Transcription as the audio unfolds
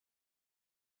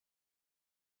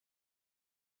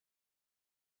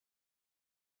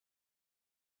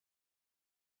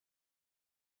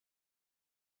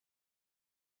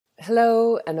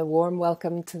Hello, and a warm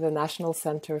welcome to the National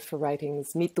Centre for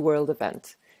Writing's Meet the World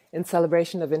event in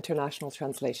celebration of International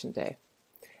Translation Day.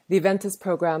 The event is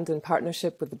programmed in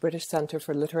partnership with the British Centre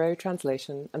for Literary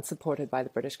Translation and supported by the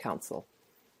British Council.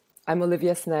 I'm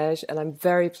Olivia Snaije, and I'm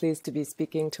very pleased to be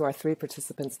speaking to our three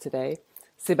participants today: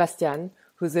 Sebastián,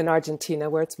 who's in Argentina,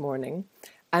 where it's morning,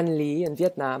 and Lý in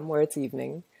Vietnam, where it's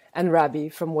evening, and Rabi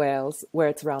from Wales, where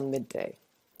it's around midday.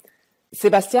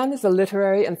 Sebastián is a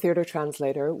literary and theatre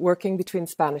translator working between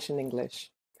Spanish and English.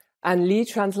 And Lý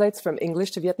translates from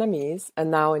English to Vietnamese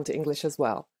and now into English as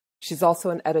well. She's also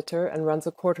an editor and runs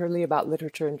a quarterly about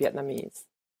literature in Vietnamese.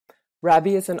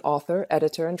 Rabi is an author,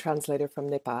 editor, and translator from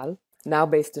Nepal, now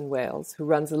based in Wales, who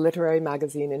runs a literary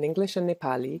magazine in English and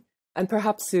Nepali, and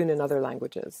perhaps soon in other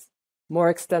languages. More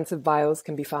extensive bios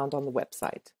can be found on the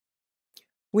website.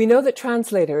 We know that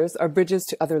translators are bridges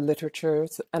to other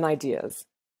literatures and ideas.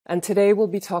 And today we'll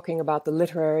be talking about the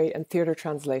literary and theatre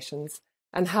translations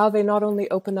and how they not only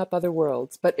open up other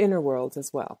worlds, but inner worlds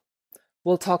as well.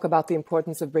 We'll talk about the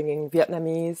importance of bringing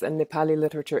Vietnamese and Nepali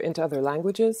literature into other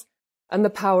languages and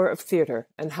the power of theatre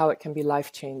and how it can be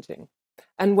life-changing,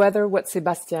 and whether what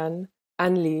Sebastián,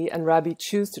 Lý, and Rabi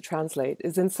choose to translate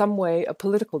is in some way a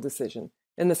political decision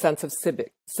in the sense of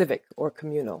civic or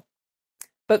communal.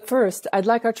 But first, I'd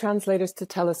like our translators to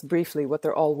tell us briefly what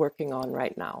they're all working on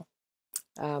right now.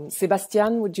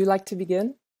 Sebastián, would you like to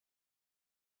begin?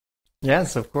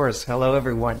 Yes, of course. Hello,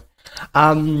 everyone.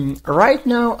 Right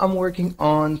now, I'm working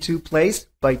on two plays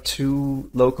by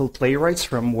two local playwrights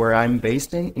from where I'm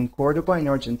based in Cordoba, in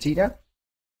Argentina.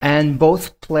 And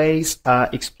both plays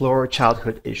explore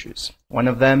childhood issues. One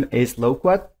of them is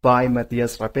Loquat by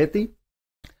Matías Rapetti,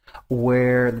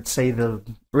 where, let's say, the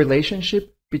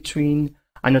relationship between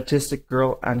an autistic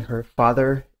girl and her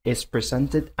father is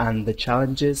presented and the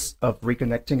challenges of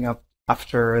reconnecting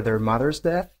after their mother's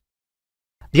death.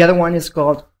 The other one is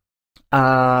called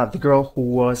The Girl Who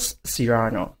Was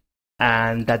Cyrano,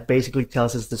 and that basically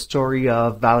tells us the story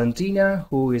of Valentina,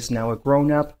 who is now a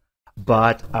grown-up,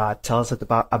 but tells us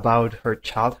about her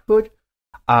childhood,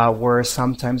 where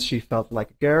sometimes she felt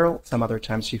like a girl, some other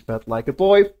times she felt like a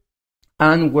boy,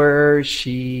 and where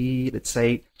she, let's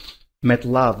say, met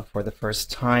love for the first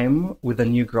time with a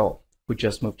new girl who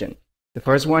just moved in. The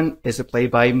first one is a play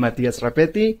by Matías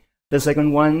Rapetti. The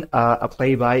second one, a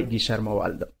play by Guillermo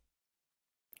Baldo.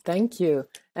 Thank you.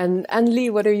 And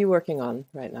Lý, what are you working on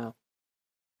right now?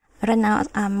 Right now,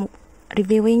 I'm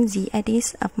reviewing the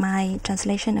edits of my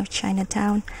translation of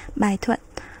Chinatown by Thuận.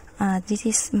 This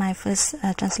is my first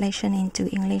translation into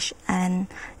English, and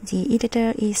the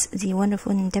editor is the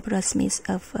wonderful Deborah Smith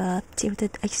of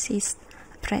Tilted Axis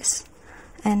Press.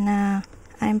 And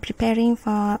I'm preparing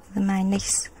for my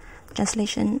next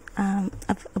translation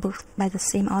of a book by the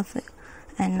same author,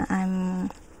 and I'm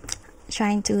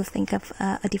trying to think of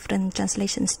a different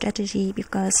translation strategy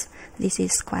because this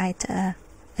is quite a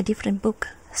different book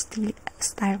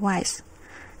style-wise.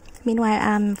 Meanwhile,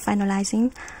 I'm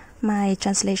finalizing my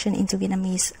translation into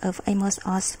Vietnamese of Amos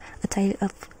Oz, A Tale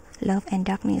of Love and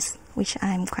Darkness, which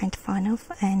I'm quite fond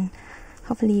of, and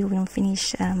hopefully will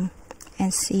finish and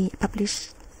see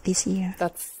published this year.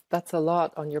 That's a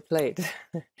lot on your plate.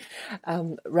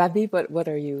 Rabi, what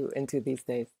are you into these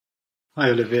days? Hi,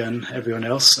 Olivia and everyone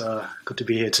else. Good to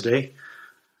be here today.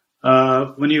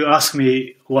 When you ask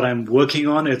me what I'm working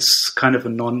on, it's kind of a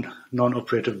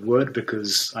non-operative word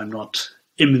because I'm not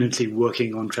imminently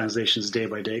working on translations day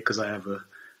by day because I have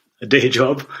a day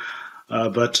job.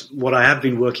 But what I have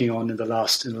been working on in the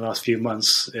last few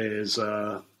months is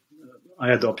I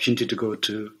had the opportunity to go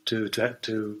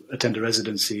to attend a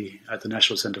residency at the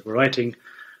National Centre for Writing,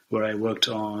 where I worked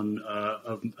on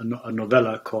a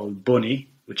novella called Boni,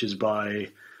 which is by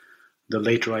the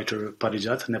late writer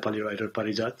Parijat, Nepali writer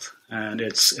Parijat, and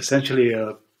it's essentially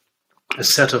a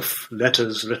set of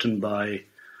letters written by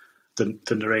the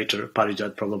narrator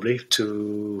Parijat, probably,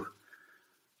 to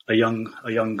a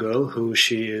young girl who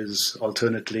she is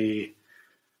alternately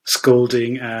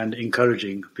scolding and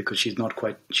encouraging because she's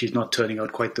not turning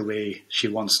out quite the way she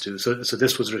wants to. So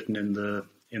this was written in the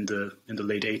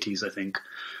late 80s, I think,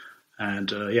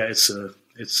 and it's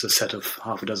a set of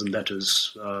half a dozen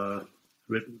letters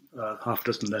written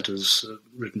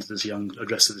to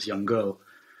addressed to this young girl.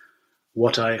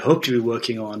 What I hope to be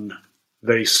working on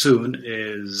very soon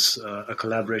is a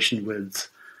collaboration with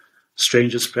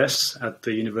Strangers Press at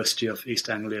the University of East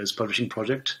Anglia's publishing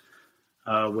project.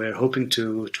 We're hoping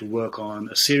to work on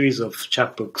a series of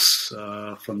chapbooks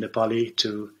from Nepali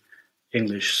to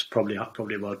English, probably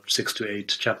about 6 to 8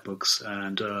 chapbooks,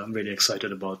 and I'm really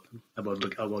excited about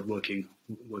working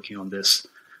on this.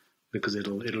 because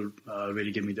it'll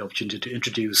really give me the opportunity to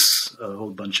introduce a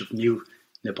whole bunch of new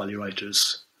Nepali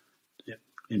writers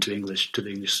into English, to the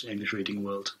English reading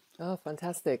world. Oh,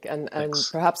 fantastic. And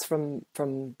perhaps from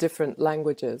different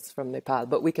languages from Nepal,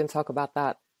 but we can talk about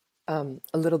that a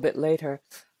little bit later.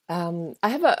 I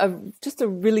have just a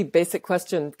really basic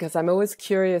question, because I'm always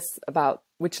curious about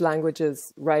which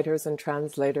languages writers and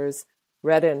translators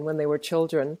read in when they were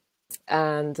children.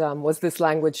 And was this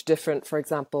language different, for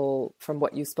example, from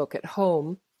what you spoke at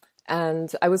home?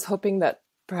 And I was hoping that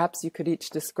perhaps you could each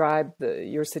describe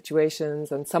your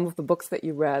situations and some of the books that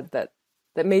you read that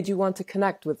made you want to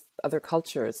connect with other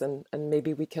cultures. And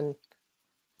maybe we can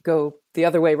go the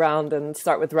other way around and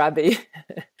start with Rabi,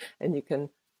 and you can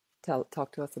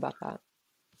talk to us about that.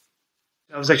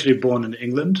 I was actually born in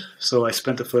England, so I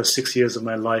spent the first 6 years of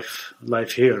my life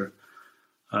here.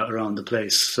 Around the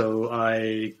place. So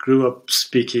I grew up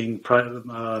speaking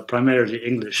primarily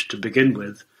English to begin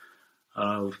with.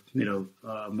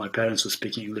 My parents were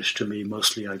speaking English to me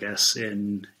mostly, I guess,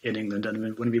 in England.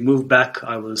 And when we moved back,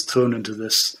 I was thrown into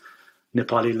this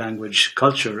Nepali language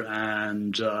culture,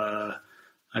 and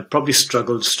I probably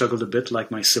struggled a bit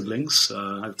like my siblings.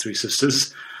 I have 3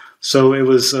 sisters. So it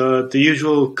was the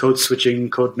usual code switching,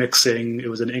 code mixing. It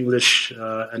was an English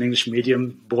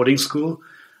medium boarding school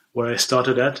where I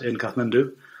started at in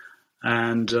Kathmandu,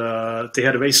 and they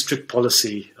had a very strict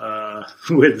policy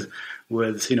with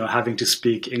having to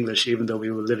speak English, even though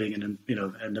we were living in a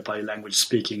Nepali language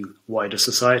speaking wider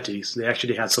society. So they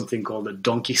actually had something called a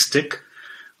donkey stick,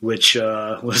 which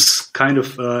was kind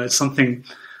of it's something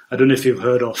I don't know if you've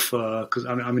heard of, because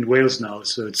I'm in Wales now,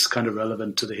 so it's kind of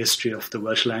relevant to the history of the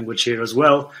Welsh language here as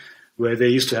well, where they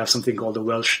used to have something called the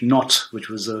Welsh knot, which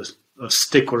was a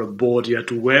stick or a board you had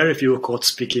to wear if you were caught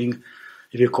speaking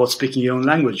your own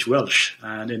language, Welsh.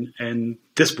 And in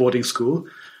this boarding school,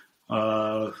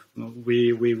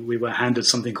 we were handed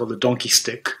something called the donkey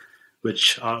stick,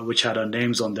 which had our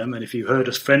names on them. And if you heard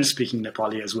a friend speaking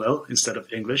Nepali as well instead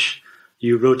of English,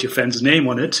 you wrote your friend's name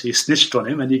on it, you snitched on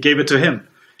him, and you gave it to him.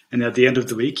 And at the end of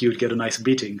the week, you would get a nice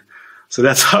beating. So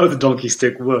that's how the donkey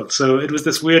stick worked. So it was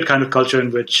this weird kind of culture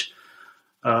in which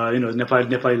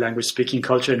Nepali language speaking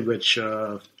culture in which,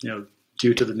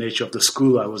 due to the nature of the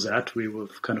school I was at, we were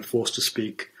kind of forced to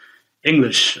speak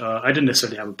English. I didn't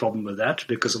necessarily have a problem with that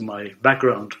because of my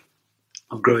background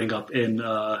of growing up in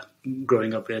the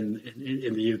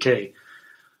UK.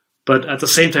 But at the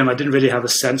same time, I didn't really have a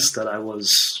sense that I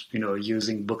was,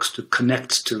 using books to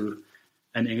connect to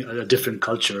a different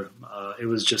culture. It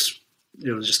was just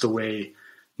the way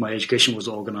my education was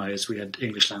organized. We had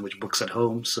English language books at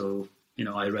home, so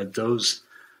I read those,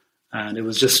 and it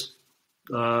was just,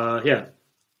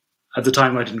 At the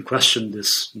time, I didn't question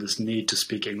this need to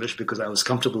speak English because I was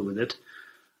comfortable with it.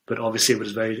 But obviously,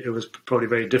 it was probably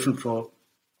very different for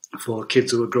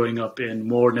kids who were growing up in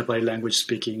more Nepali language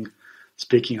speaking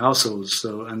households.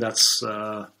 So, and that's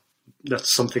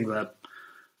something that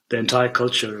the entire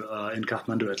culture in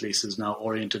Kathmandu, at least, is now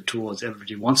oriented towards.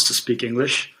 Everybody wants to speak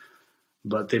English,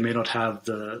 but they may not have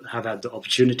had the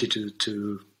opportunity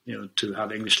to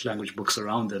have English language books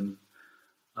around them.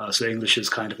 So English is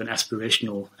kind of an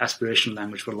aspirational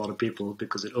language for a lot of people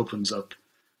because it opens up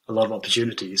a lot of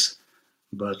opportunities.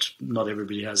 But not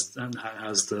everybody has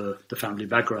the family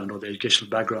background or the educational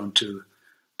background to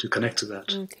connect to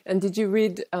that. And did you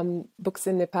read books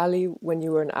in Nepali when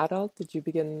you were an adult? Did you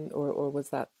begin, or was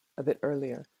that a bit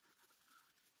earlier?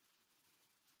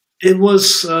 It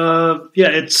was,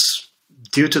 it's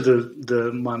due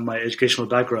to my educational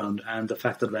background and the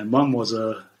fact that my mum was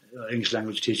a English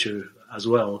language teacher as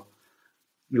well.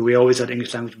 We always had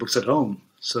English language books at home.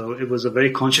 So it was a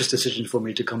very conscious decision for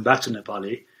me to come back to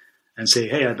Nepali and say,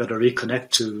 hey, I better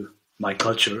reconnect to my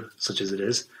culture, such as it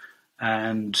is,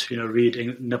 and read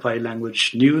Nepali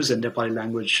language news and Nepali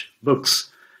language books.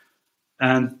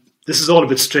 And this is all a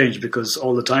bit strange because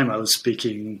all the time I was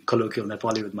speaking colloquial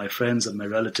Nepali with my friends and my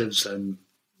relatives and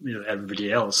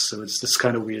everybody else. So it's this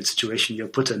kind of weird situation you're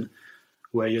put in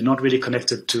where you're not really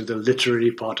connected to the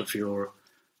literary part of your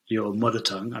mother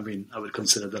tongue. I mean, I would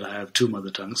consider that I have two mother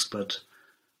tongues, but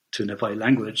to Nepali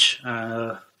language,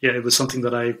 it was something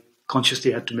that I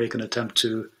consciously had to make an attempt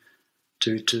to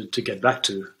get back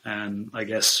to. And I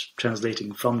guess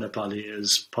translating from Nepali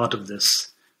is part of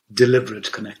this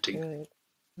deliberate connecting.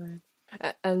 Right.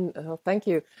 And thank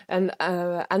you. And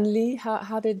Lý,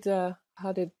 how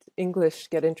did English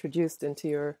get introduced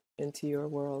into your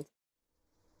world?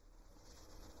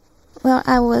 Well,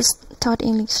 I was taught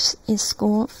English in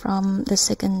school from the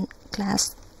second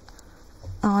class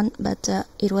on, but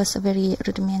it was a very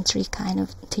rudimentary kind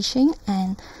of teaching,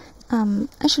 and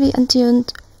actually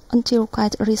until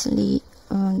quite recently,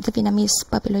 the Vietnamese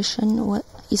population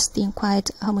is still quite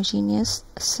homogeneous,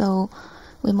 so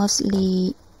we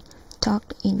mostly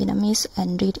talk in Vietnamese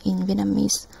and read in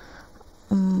Vietnamese.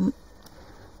 In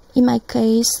my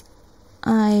case,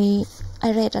 I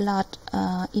read a lot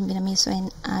in Vietnamese when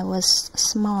I was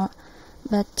small,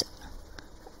 but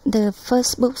the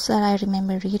first books that I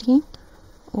remember reading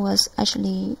was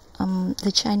actually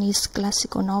the Chinese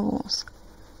classical novels.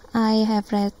 I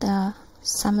have read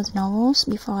some of the novels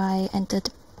before I entered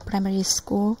primary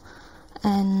school,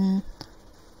 and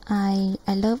I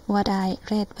love what I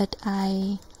read, but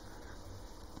I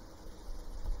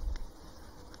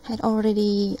had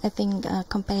already, I think,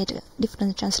 compared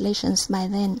different translations by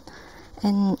then.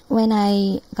 And when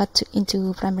I got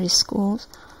into primary school,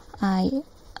 the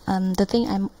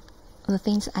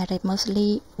things I read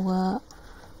mostly were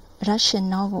Russian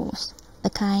novels, the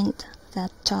kind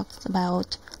that talks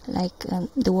about like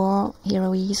the war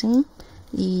heroism,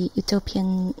 the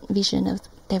utopian vision of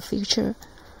their future.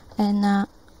 And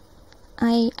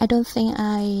I don't think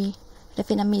I read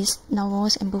Vietnamese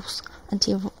novels and books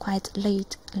until quite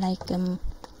late, like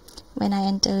when I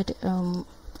entered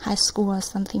high school or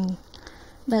something.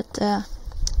 But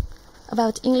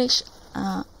about English,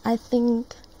 I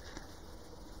think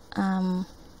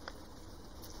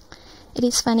it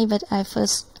is funny, but I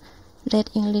first read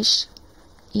English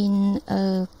in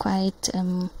a quite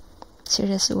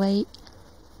serious way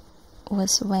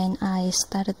was when I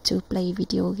started to play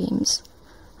video games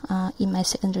in my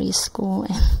secondary school,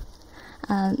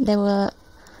 and there were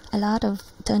a lot of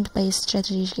turn-based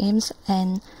strategy games,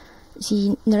 and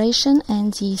the narration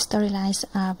and the storylines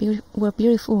were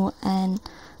beautiful, and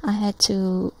I had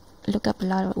to look up a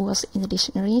lot of words in the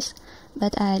dictionaries,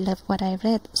 but I loved what I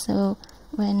read. So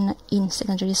when in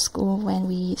secondary school, when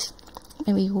we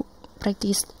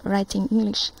practiced writing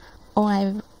English, all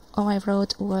I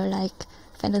wrote were like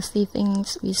fantasy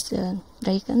things with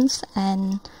dragons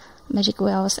and magic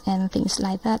wells and things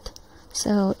like that.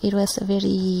 So it was a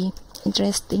very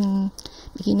interesting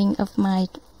beginning of my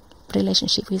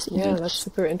relationship with English. Yeah, that's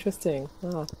super interesting.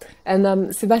 Wow. And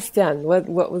Sebastián,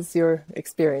 what was your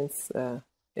experience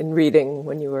in reading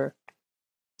when you were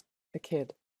a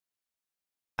kid?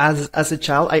 As a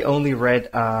child, I only read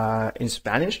in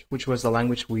Spanish, which was the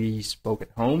language we spoke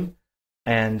at home.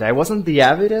 And I wasn't the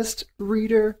avidest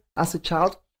reader as a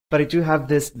child, but I do have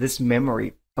this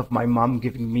memory of my mom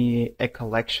giving me a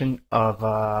collection of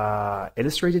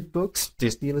illustrated books,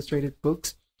 Disney illustrated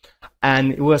books.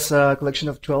 And it was a collection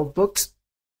of 12 books,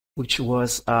 which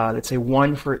was, let's say,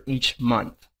 one for each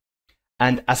month.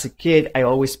 And as a kid, I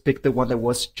always picked the one that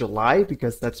was July,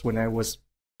 because that's when I was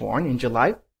born, in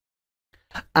July.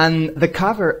 And the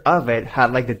cover of it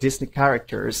had like the Disney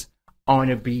characters on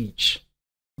a beach.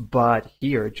 But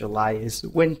here, July is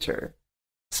winter.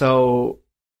 So,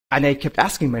 and I kept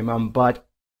asking my mom, but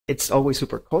it's always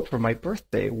super cold for my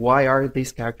birthday. Why are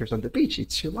these characters on the beach?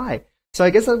 It's July. So I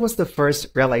guess that was the first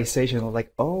realization of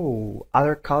like, oh,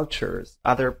 other cultures,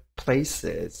 other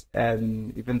places.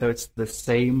 And even though it's the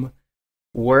same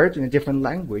word in a different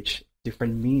language,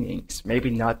 different meanings, maybe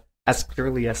not as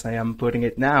clearly as I am putting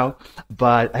it now,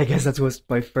 but I guess that was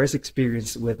my first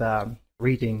experience with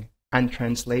reading and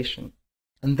translation.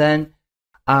 And then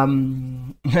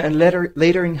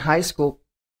later in high school,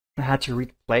 I had to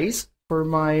read plays for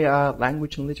my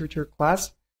language and literature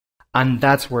class, and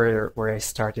that's where I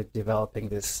started developing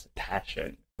this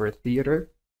passion for theater,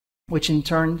 which in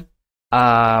turn,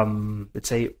 let's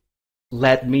say,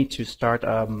 led me to start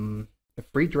a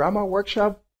free drama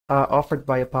workshop offered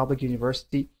by a public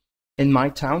university in my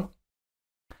town.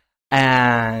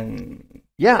 And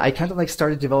yeah, I kind of like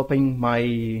started developing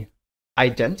my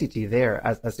identity there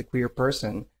as a queer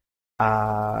person.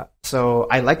 So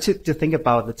I like to think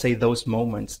about, let's say, those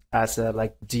moments as a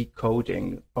like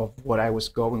decoding of what I was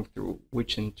going through,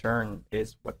 which in turn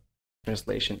is what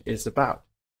translation is about.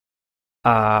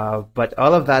 But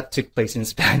all of that took place in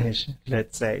Spanish,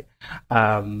 let's say.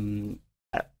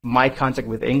 My contact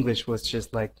with English was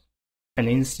just like an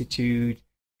institute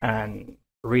and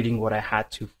reading what I had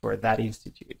to for that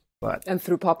institute. And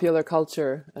through popular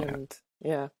culture. And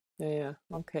yeah.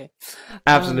 Okay.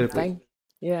 Absolutely.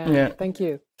 Thank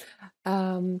you.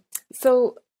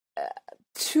 So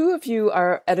two of you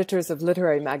are editors of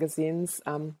literary magazines,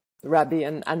 Rabi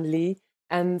and Lý.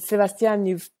 And Sebastián,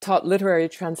 you've taught literary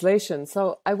translation.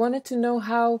 So I wanted to know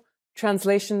how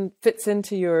translation fits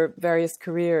into your various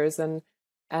careers and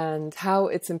how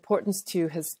its importance to you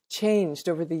has changed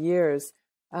over the years.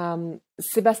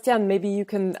 Sebastián, maybe you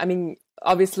can, I mean,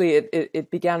 obviously it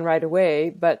began right away,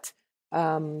 but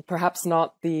perhaps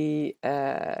not the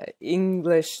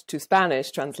English to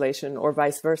Spanish translation or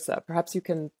vice versa. Perhaps you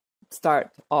can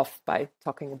start off by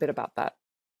talking a bit about that.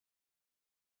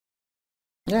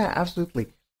 Yeah,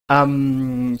 absolutely.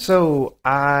 So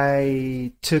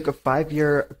I took a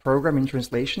 5-year program in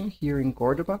translation here in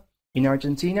Cordoba, in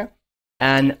Argentina.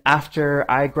 And after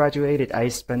I graduated, I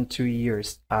spent 2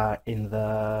 years in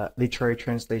the literary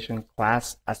translation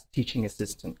class as a teaching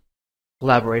assistant,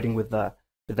 collaborating with the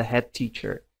head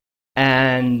teacher.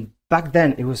 And back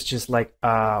then, it was just like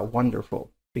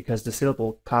wonderful, because the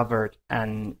syllable covered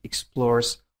and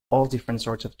explores all different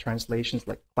sorts of translations,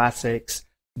 like classics,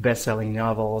 best-selling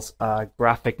novels,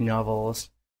 graphic novels.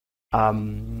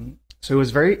 So it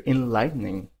was very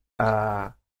enlightening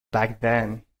back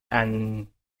then, and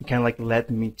it kind of like led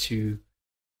me to,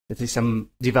 let's say,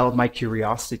 develop my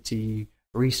curiosity,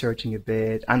 researching a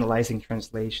bit, analyzing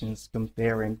translations,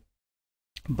 comparing.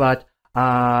 But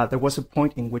there was a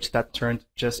point in which that turned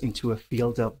just into a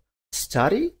field of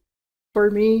study for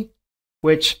me,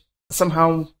 which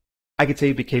somehow I could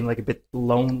say became like a bit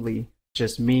lonely.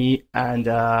 Just me and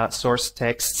source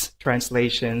texts,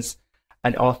 translations,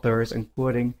 and authors and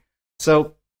quoting.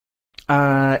 So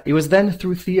it was then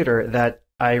through theater that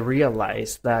I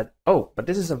realized that, but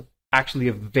this is actually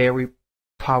a very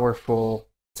powerful,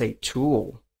 say,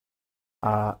 tool,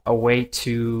 a way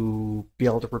to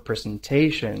build a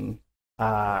representation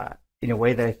in a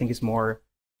way that I think is more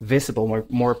visible,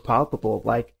 more palpable,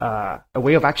 like a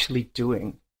way of actually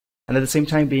doing, and at the same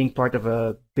time being part of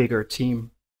a bigger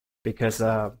team. Because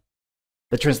the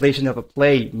translation of a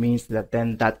play means that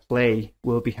then that play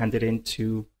will be handed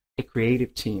into a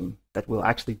creative team that will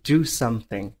actually do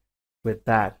something with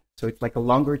that. So it's like a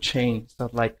longer chain, it's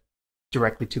not like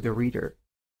directly to the reader.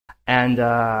 And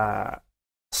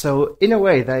so in a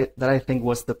way, that I think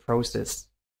was the process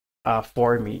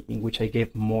for me, in which I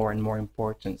gave more and more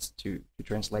importance to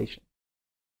translation.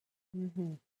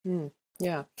 Mm-hmm. Mm.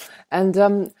 Yeah.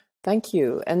 And thank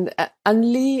you. And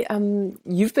Lý,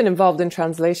 you've been involved in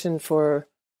translation for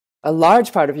a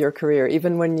large part of your career,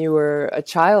 even when you were a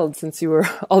child, since you were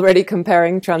already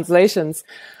comparing translations.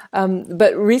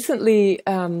 But recently,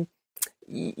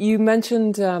 you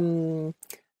mentioned in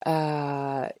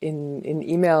an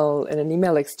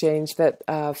email exchange that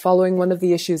following one of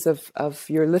the issues of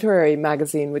your literary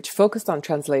magazine, which focused on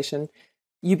translation,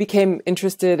 you became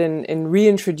interested in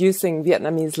reintroducing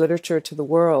Vietnamese literature to the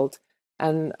world.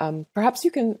 And perhaps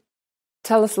you can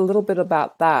tell us a little bit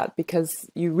about that, because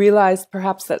you realized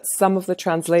perhaps that some of the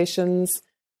translations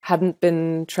hadn't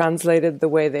been translated the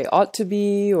way they ought to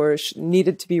be, or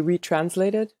needed to be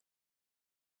retranslated.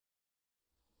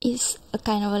 It's a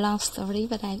kind of a long story,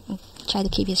 but I try to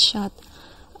keep it short.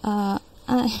 I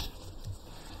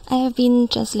have been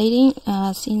translating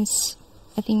since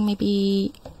I think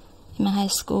maybe in my high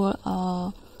school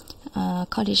or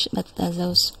college, but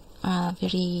those are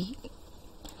very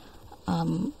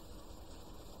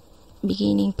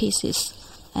beginning pieces,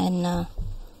 and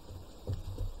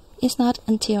it's not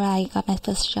until I got my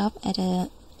first job at a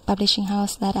publishing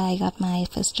house that I got my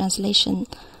first translation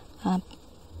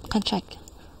contract,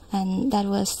 and that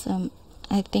was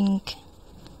I think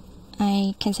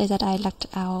I can say that I lucked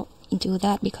out into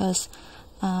that, because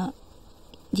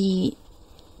the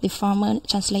former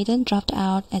translator dropped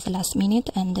out at the last minute,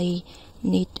 and they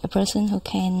need a person who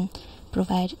can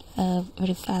provide a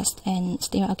very fast and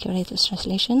still accurate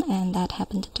translation, and that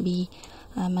happened to be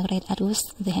Margaret Atwood's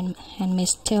The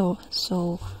Handmaid's Tale.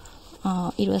 So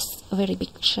it was a very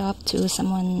big shock to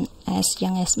someone as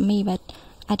young as me, but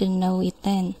I didn't know it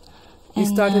then. You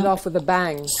started off with a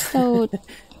bang. So,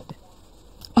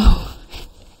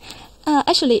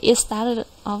 actually, it started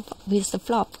off with the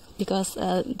flop, because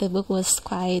the book was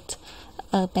quite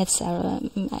a bestseller.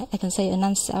 I can say a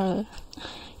non-seller.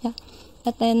 Yeah,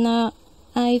 but then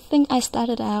I think I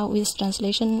started out with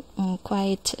translation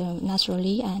quite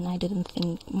naturally, and I didn't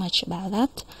think much about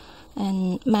that.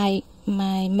 And my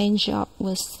main job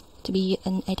was to be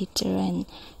an editor and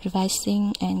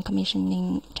revising and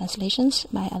commissioning translations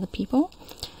by other people.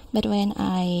 But when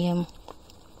I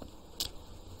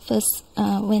first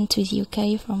went to the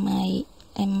UK for my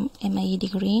MA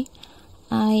degree,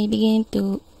 I began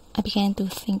to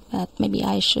think that maybe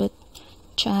I should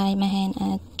try my hand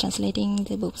at translating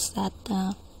the books that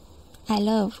I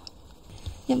love.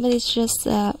 Yeah, but it's just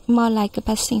more like a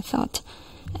passing thought,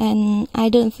 and I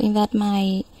don't think that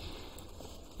my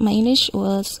English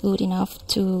was good enough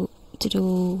to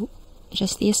do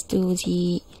justice to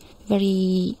the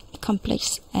very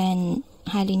complex and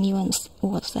highly nuanced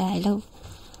words that I love.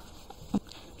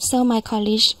 So my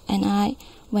colleague and I,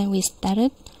 when we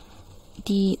started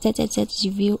the ZZZ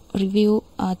review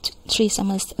 3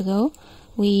 summers ago,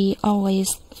 we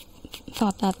always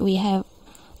thought that we have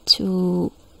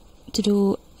to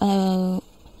do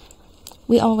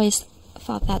we always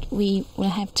thought that we will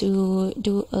have to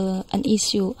do an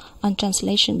issue on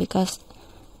translation, because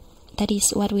that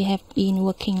is what we have been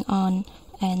working on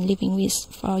and living with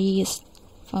for years,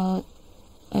 for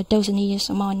a dozen years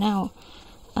or more now.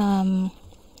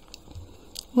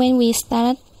 When we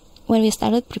started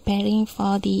preparing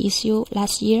for the issue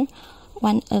last year,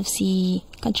 one of the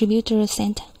contributors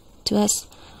sent to us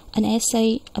an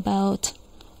essay about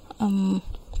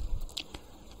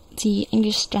the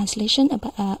English translation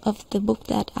of the book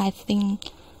that I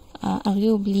think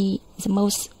arguably the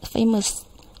most famous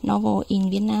novel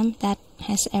in Vietnam that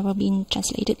has ever been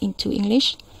translated into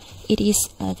English. It is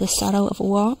The Sorrow of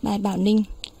War by Bảo Ninh.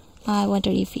 I wonder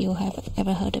if you have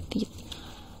ever heard of it.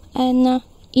 And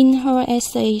in her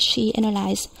essay, she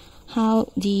analyzed how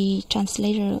the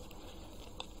translator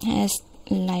has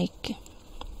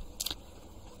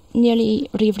nearly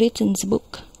rewritten the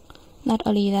book. Not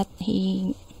only that,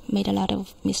 he made a lot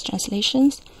of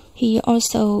mistranslations, he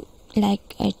also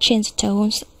changed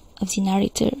tones of the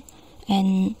narrator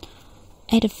and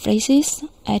added phrases,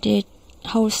 added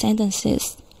whole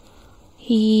sentences.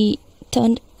 He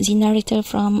turned the narrator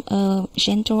from a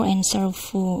gentle and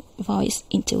sorrowful voice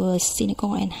into a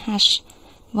cynical and harsh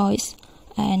voice,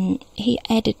 and he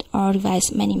added or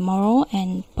revised many moral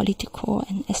and political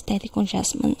and aesthetical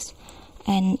adjustments.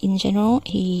 And in general,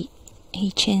 he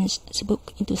changed the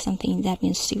book into something that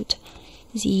will suit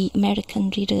the American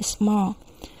readers more.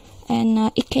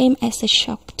 And it came as a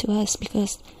shock to us,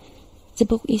 because the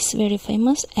book is very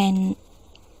famous and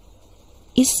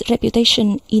its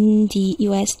reputation in the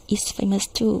US is famous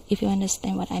too, if you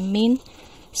understand what I mean.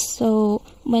 So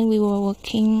when we were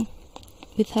working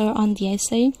with her on the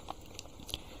essay,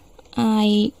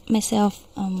 I myself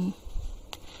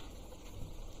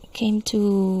came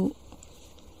to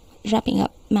wrapping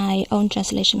up my own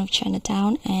translation of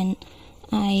Chinatown, and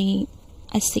I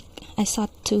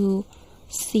sought to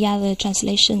see other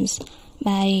translations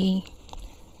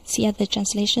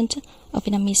of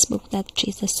Vietnamese book that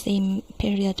treats the same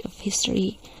period of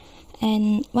history.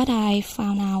 And what I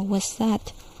found out was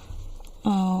that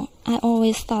I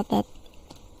always thought that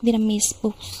Vietnamese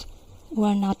books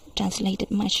were not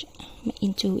translated much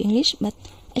into English, but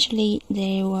actually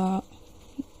there were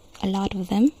a lot of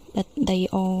them, but they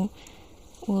all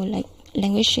were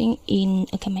languishing in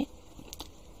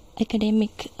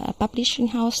academic publishing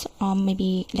house, or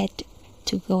maybe let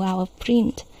to go out of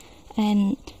print.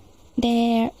 And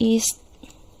there is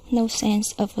no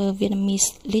sense of a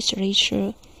Vietnamese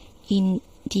literature in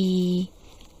the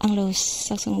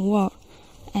Anglo-Saxon world.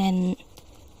 And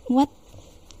what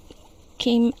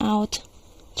came out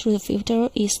through the filter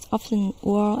is often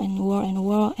war and war and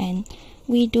war, and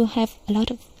we do have a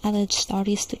lot of other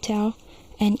stories to tell,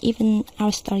 and even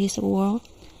our stories of war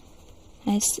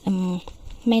has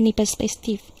many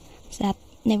perspectives that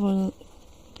never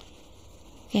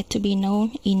get to be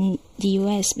known in the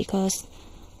US, because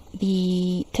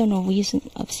the tunnel vision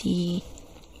of the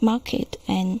market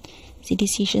and the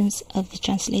decisions of the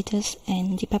translators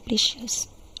and the publishers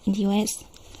in the US.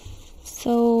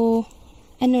 So,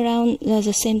 and around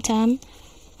the same time,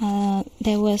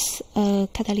 there was a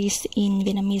catalyst in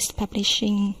Vietnamese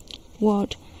publishing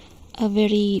world. A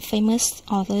very famous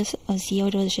author of the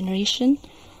older generation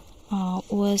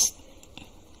was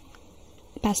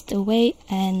passed away,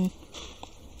 and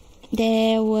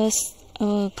there was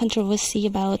a controversy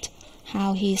about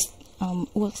how his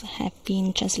works have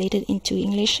been translated into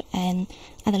English and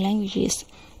other languages,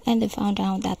 and they found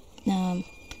out that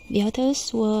the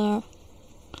authors were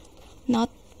not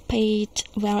paid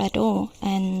well at all,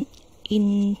 and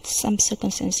in some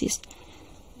circumstances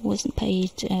wasn't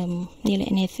paid nearly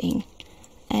anything.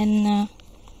 And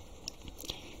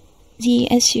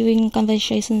the ensuing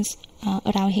conversations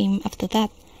around him after that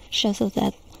shows us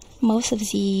that most of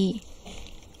the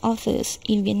authors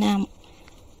in Vietnam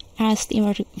are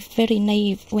still very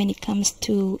naive when it comes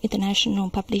to international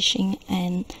publishing,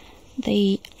 and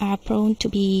they are prone to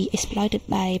be exploited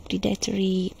by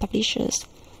predatory publishers.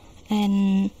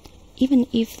 And even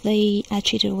if they are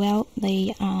treated well,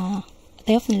 they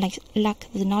often lack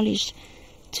the knowledge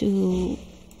to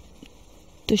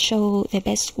show their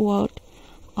best work,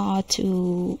 or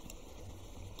to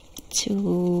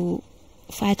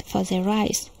fight for their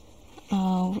rights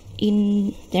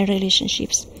in their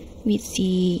relationships with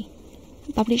the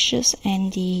publishers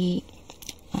and the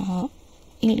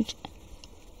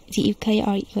UK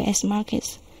or US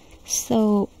markets.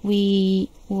 So we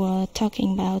were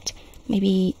talking about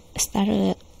maybe start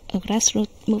a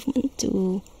grassroots movement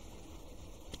to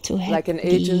help, like an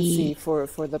agency for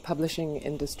the publishing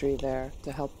industry there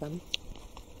to help them.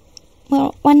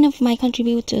 Well, one of my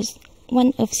contributors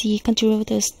one of the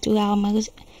contributors to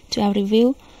our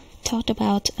review talked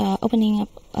about opening up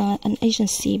an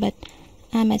agency, but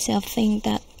I myself think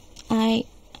that I'm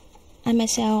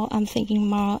thinking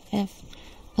more of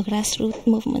a grassroots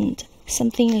movement,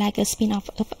 something like a spin-off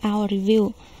of our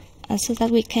review, so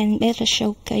that we can better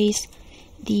showcase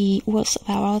the works of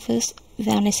our authors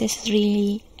without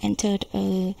necessarily entered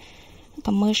a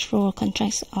commercial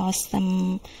contracts or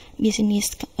some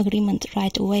business agreement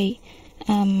right away,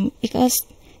 because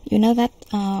you know that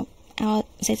our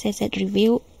ZZZ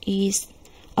review is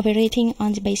operating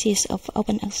on the basis of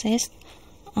open access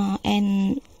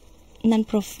and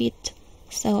non-profit.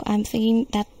 So I'm thinking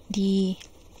that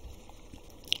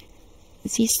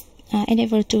this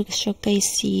endeavor to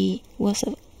showcase the works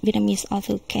of Vietnamese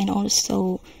authors can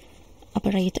also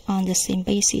operate on the same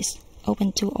basis,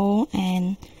 open to all,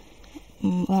 and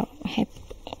help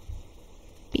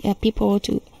people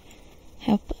to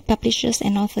help publishers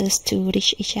and authors to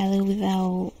reach each other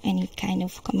without any kind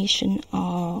of commission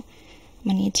or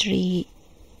monetary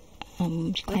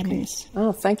requirements. Okay.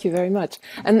 Oh, thank you very much.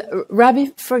 And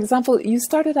Rabi, for example, you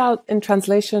started out in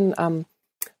translation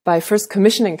by first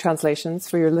commissioning translations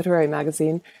for your literary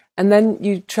magazine, and then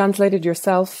you translated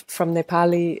yourself from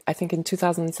Nepali, I think in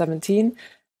 2017,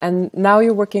 and now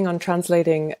you're working on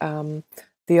translating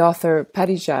the author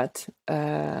Parijat.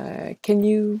 Can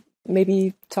you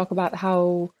maybe talk about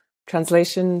how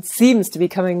translation seems to be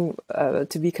becoming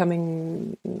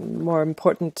more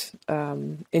important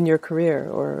in your career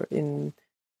or in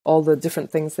all the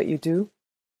different things that you do?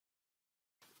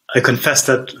 I confess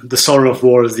that The Sorrow of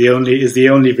War is the only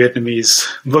Vietnamese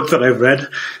book that I've read,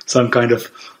 so I'm kind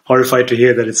of horrified to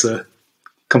hear that it's a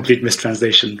complete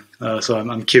mistranslation. So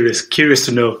I'm curious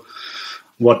to know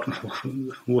what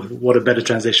a better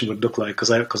translation would look like,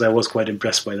 because I was quite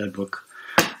impressed by that book.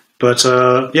 But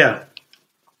yeah,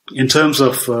 in terms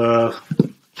of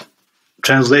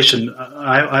translation,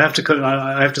 I have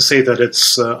to say that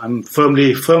it's I'm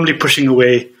firmly pushing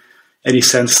away any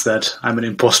sense that I'm an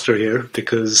imposter here,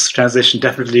 because translation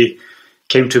definitely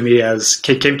came to me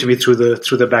through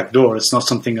the back door. It's not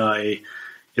something I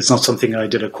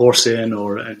did a course in,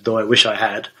 or though I wish I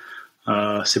had.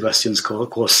 Sebastian's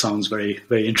course sounds very,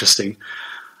 very interesting,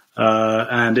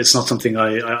 and it's not something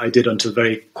I did until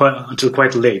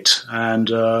quite late. And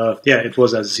yeah, it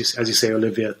was as you say,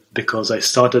 Olivia, because we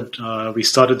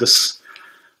started this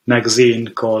magazine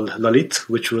called Lalit,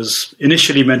 which was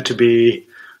initially meant to be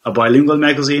a bilingual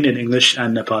magazine in English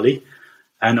and Nepali,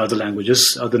 and other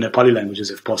Nepali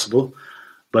languages if possible.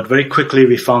 But very quickly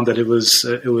we found that it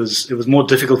was more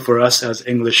difficult for us as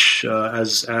English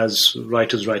as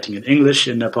writers writing in English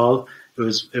in Nepal.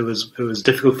 It was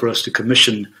difficult for us to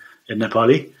commission in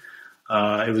Nepali.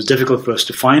 It was difficult for us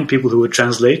to find people who would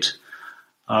translate,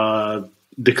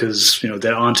 because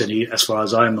there aren't any, as far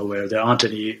as I'm aware, there aren't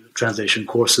any translation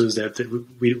courses. That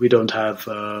we don't have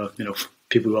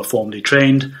people who are formally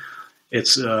trained.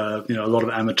 It's a lot of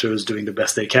amateurs doing the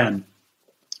best they can,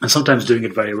 and sometimes doing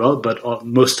it very well, but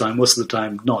most of the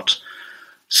time not.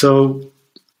 So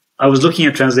I was looking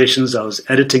at translations, I was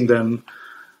editing them,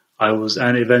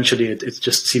 and eventually it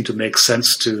just seemed to make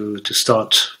sense to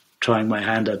start trying my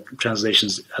hand at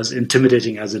translations, as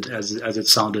intimidating as it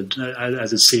sounded,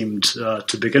 as it seemed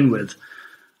to begin with.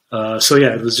 So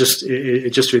yeah, it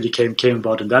just really came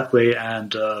about in that way.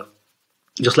 And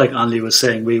just like Anli was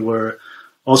saying, we were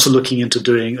also looking into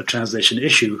doing a translation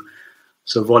issue.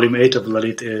 So volume 8 of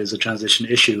Lalit is a translation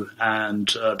issue.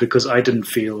 And because I didn't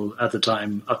feel at the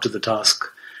time up to the task,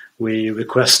 we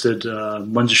requested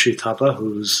Manjushri Thapa,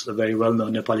 who's a very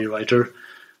well-known Nepali writer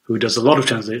who does a lot of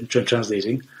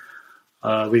translating.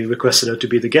 We requested her to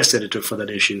be the guest editor for that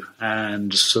issue.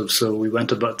 And so we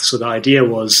went about, so the idea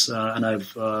was, and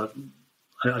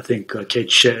I think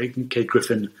Kate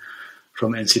Griffin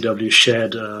from NCW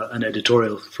shared an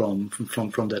editorial from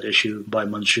that issue by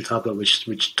Manjushri Thapa,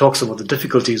 which talks about the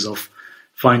difficulties of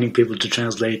finding people to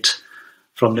translate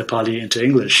from Nepali into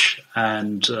English,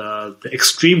 and the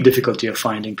extreme difficulty of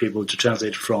finding people to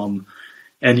translate from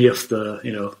any of the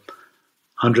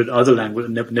 100 other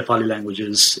Nepali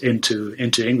languages into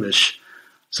English.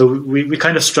 So we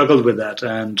kind of struggled with that,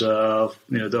 and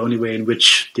the only way in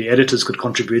which the editors could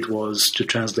contribute was to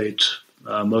translate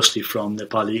mostly from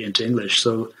Nepali into English.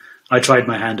 So I tried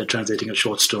my hand at translating a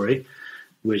short story,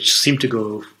 which seemed to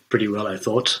go pretty well, I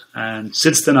thought. And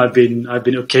since then, I've been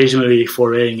occasionally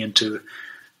foraying into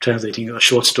translating a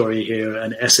short story here,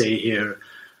 an essay here,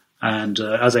 and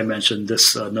as I mentioned,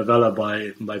 this novella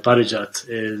by Parijat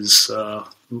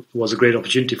was a great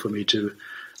opportunity for me to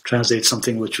translate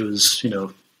something which was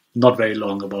not very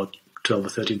long, about 12 or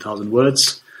 13,000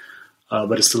 words.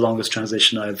 but it's the longest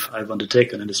translation I've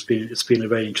undertaken, and it's been a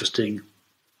very interesting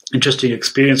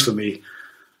experience for me,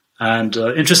 and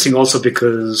interesting also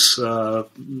because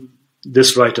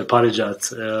this writer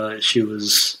Parijat,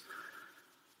 she's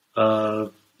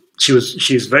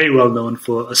very well known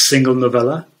for a single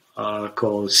novella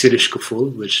called Sirish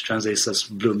Kuful, which translates as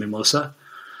Blue Mimosa,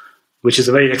 which is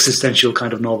a very existential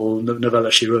kind of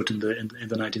novella she wrote in the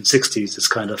 1960s. It's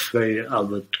kind of very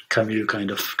Albert Camus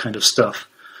kind of stuff.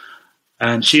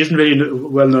 And she isn't really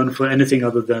well known for anything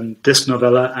other than this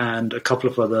novella and a couple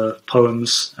of other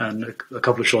poems and a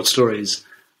couple of short stories.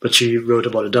 But she wrote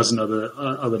about a dozen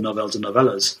other novels and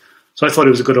novellas. So I thought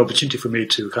it was a good opportunity for me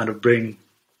to kind of bring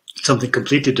something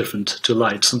completely different to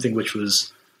light, something which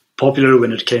was popular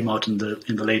when it came out in the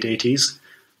late 80s,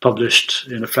 published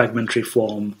in a fragmentary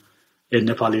form in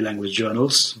Nepali language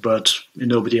journals, but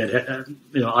nobody had,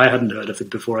 I hadn't heard of it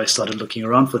before I started looking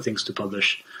around for things to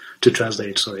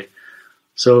translate.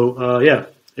 So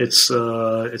it's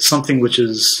something which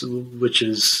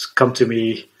is come to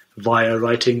me via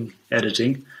writing,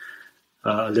 editing,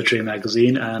 a literary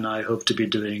magazine, and I hope to be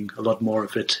doing a lot more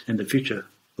of it in the future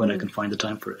when I can find the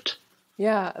time for it.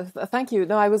 Yeah, thank you.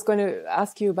 No, I was going to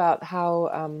ask you about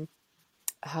how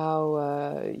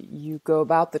you go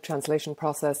about the translation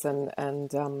process and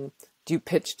do you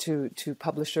pitch to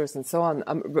publishers and so on.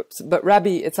 But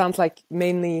Rabi, it sounds like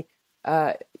mainly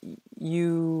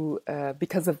you,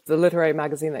 because of the literary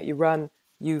magazine that you run,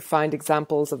 you find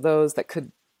examples of those that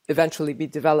could eventually be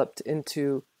developed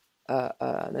into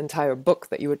an entire book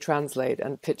that you would translate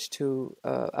and pitch to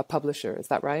a publisher. Is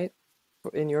that right?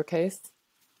 In your case?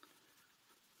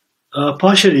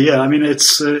 Partially, yeah. I mean,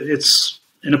 it's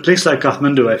in a place like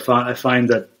Kathmandu, I find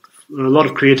that a lot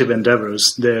of creative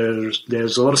endeavors,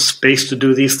 there's a lot of space to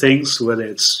do these things, whether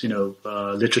it's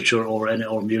literature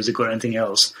or music or anything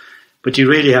else. But you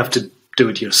really have to do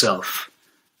it yourself,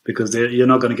 because you're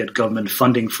not going to get government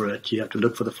funding for it. You have to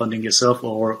look for the funding yourself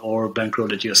or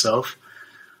bankroll it yourself.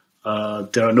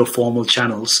 There are no formal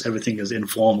channels. Everything is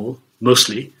informal,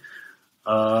 mostly.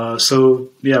 So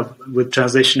yeah, with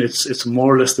translation, it's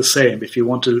more or less the same. If you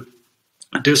want to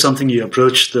do something, you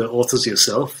approach the authors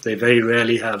yourself. They very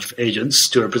rarely have agents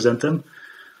to represent them.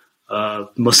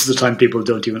 Most of the time, people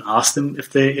don't even ask them if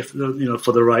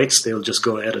for the rights. They'll just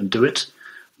go ahead and do it.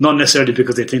 Not necessarily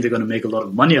because they think they're going to make a lot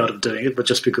of money out of doing it, but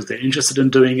just because they're interested in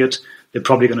doing it. They're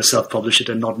probably going to self-publish it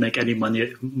and not make any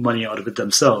money out of it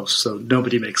themselves. So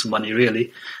nobody makes money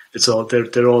really.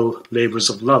 They're all labors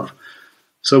of love.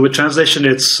 So with translation,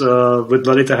 it's with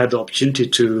Lalita, I had the opportunity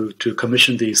to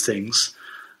commission these things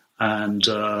and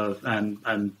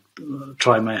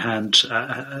try my hand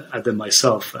at them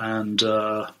myself. And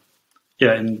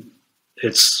it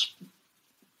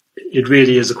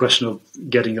really is a question of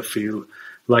getting a few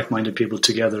like-minded people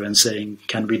together and saying,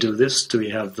 can we do this? Do we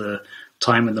have the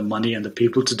time and the money and the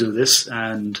people to do this?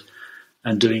 And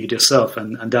doing it yourself.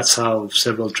 And that's how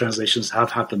several translations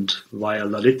have happened via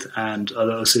Lalit and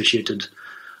other associated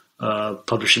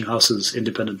publishing houses,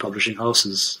 independent publishing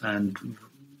houses. And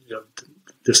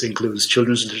this includes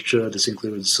children's literature. This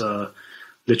includes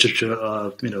literature,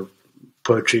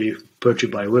 poetry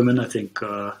by women. I think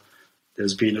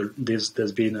there's been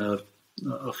a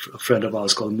friend of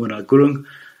ours called Muna Gurung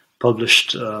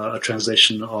published a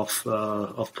translation of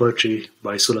poetry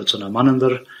by Sulochana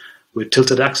Manandar with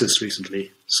Tilted Axis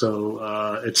recently. So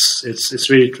it's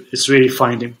really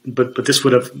finding, but this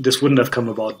wouldn't have come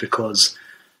about because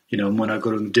Muna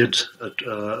Gurung did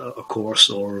a course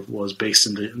or was based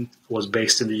in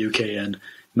the UK and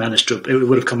managed to. It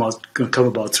would have come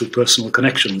about through personal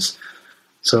connections.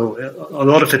 So a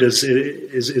lot of it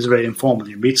is very informal.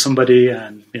 You meet somebody,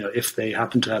 and if they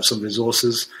happen to have some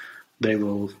resources, they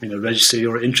will register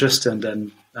your interest and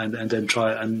then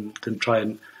try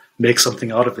and make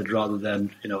something out of it rather than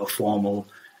a formal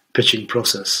pitching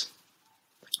process.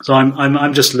 So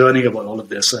I'm just learning about all of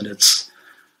this, and it's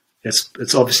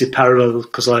obviously parallel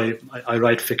because I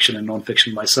write fiction and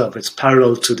non-fiction myself. It's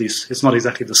parallel to these. It's not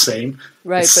exactly the same,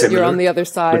 right? It's but similar, you're on the other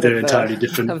side. But they're entirely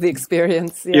different of the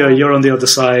experience. Yeah, you're on the other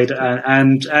side,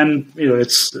 and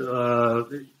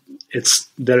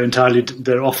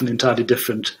they're often entirely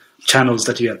different channels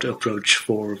that you have to approach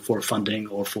for funding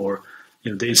or for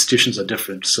the institutions are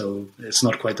different. So it's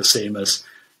not quite the same as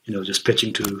just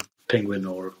pitching to Penguin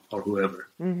or whoever.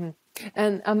 Mm-hmm.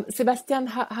 And Sebastián,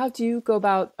 how do you go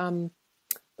about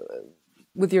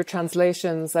with your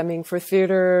translations? I mean, for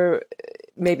theater,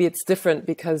 maybe it's different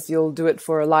because you'll do it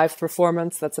for a live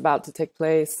performance that's about to take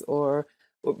place.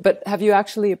 But have you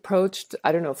actually approached,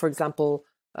 I don't know, for example,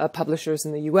 publishers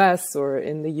in the US or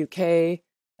in the UK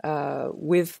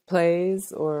with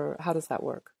plays, or how does that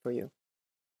work for you?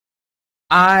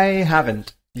 I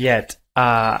haven't yet.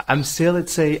 I'm still,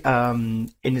 let's say,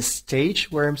 in a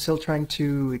stage where I'm still trying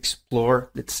to explore,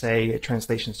 let's say,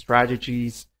 translation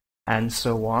strategies and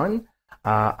so on.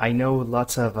 I know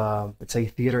lots of, let's say,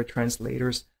 theater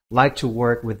translators like to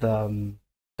work with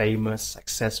famous,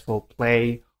 successful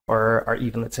play, or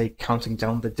even, let's say, counting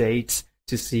down the dates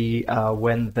to see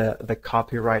when the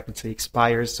copyright, let's say,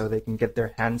 expires so they can get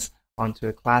their hands onto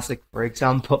a classic, for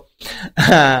example.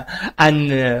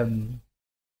 And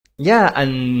yeah,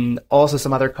 and also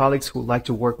some other colleagues who like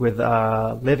to work with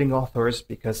living authors,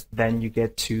 because then you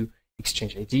get to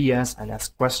exchange ideas and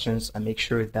ask questions and make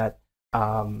sure that,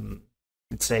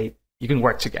 let's say, you can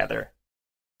work together.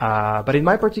 But in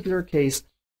my particular case,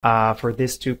 for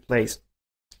these two plays,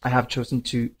 I have chosen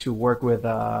to work with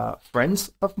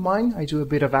friends of mine. I do a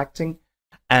bit of acting,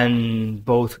 and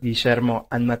both Guillermo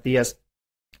and Matias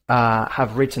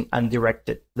have written and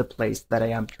directed the plays that I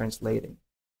am translating.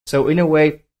 So in a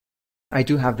way, I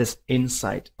do have this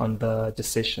insight on the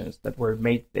decisions that were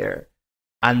made there.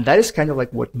 And that is kind of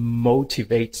like what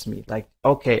motivates me. Like,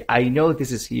 okay, I know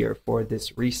this is here for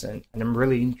this reason, and I'm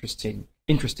really interested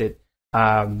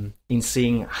in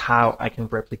seeing how I can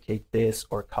replicate this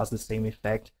or cause the same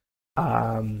effect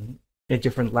in a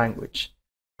different language.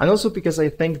 And also because I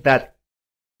think that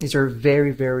these are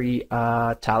very, very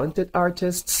talented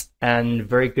artists and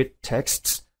very good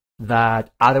texts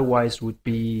that otherwise would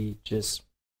be just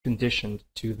conditioned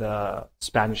to the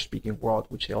Spanish-speaking world,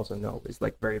 which I also know is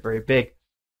like very, very big.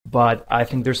 But I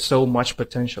think there's so much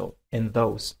potential in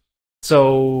those.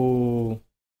 So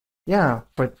yeah,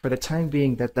 for the time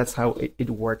being, that's how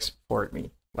it works for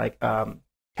me. Like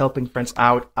helping friends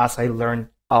out as I learn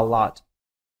a lot.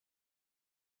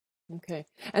 Okay.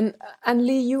 And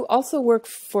Lý, you also work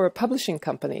for a publishing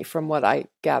company, from what I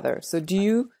gather. So do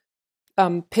you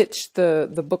pitch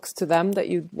the books to them that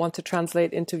you want to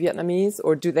translate into Vietnamese,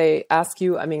 or do they ask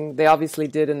you? I mean, they obviously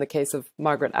did in the case of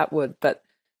Margaret Atwood, but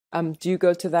do you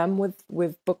go to them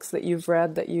with books that you've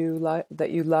read that you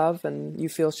love and you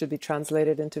feel should be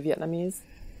translated into Vietnamese?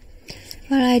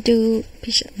 Well, I do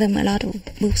pitch them a lot of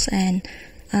books, and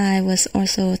I was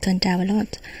also turned down a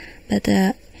lot. But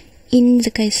in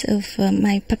the case of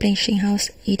my publishing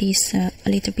house, it is a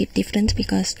little bit different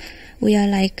because we are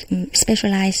like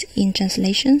specialized in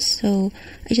translations. So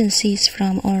agencies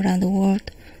from all around the world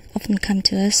often come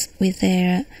to us with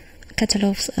their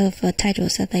catalogs of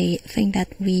titles that they think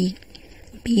that we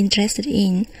be interested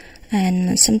in,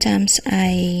 and sometimes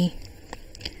I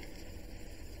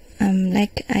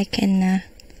can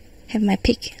have my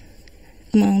pick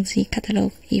among the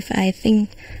catalog if I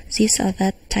think this or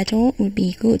that title would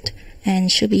be good and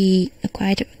should be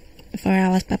acquired for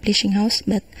our publishing house,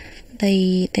 but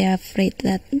they are afraid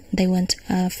that they won't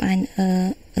find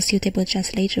a suitable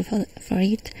translator for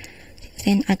it.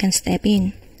 Then I can step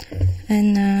in.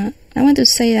 And I want to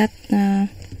say that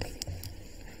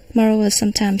moreover,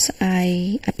 sometimes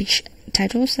I pitch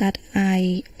titles that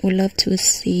I would love to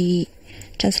see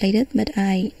translated, but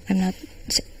I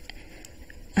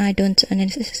don't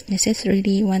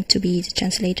necessarily want to be the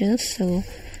translator, so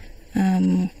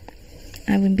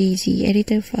I will be the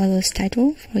editor for those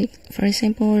titles. For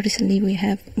example, recently we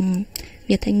have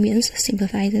Viet Thanh Nguyễn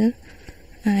Sympathizer.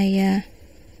 I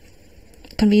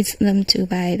convinced them to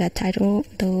buy that title,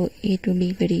 though it will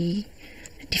be very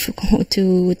difficult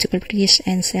to publish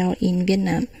and sell in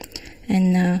Vietnam.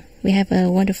 And we have a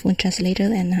wonderful translator,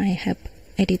 and I have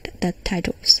edited that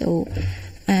title. So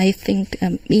I think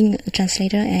being a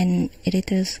translator and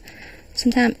editors,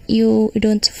 sometimes you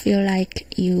don't feel like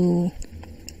you're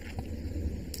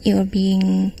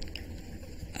being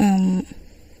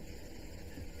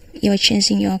you're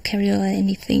changing your career or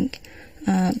anything.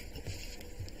 At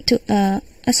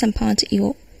some point,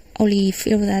 you only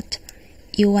feel that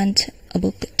you want a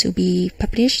book to be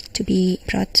published, to be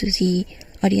brought to the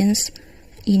audience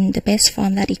in the best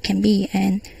form that it can be,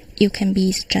 and you can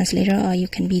be the translator, or you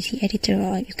can be the editor,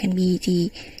 or you can be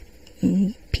the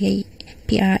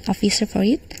PR officer for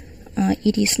it.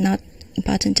 It is not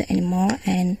important anymore,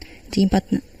 and the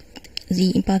important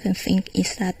thing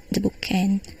is that the book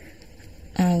can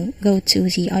go to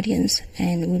the audience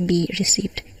and will be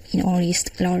received in all its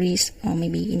glories, or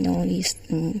maybe in all its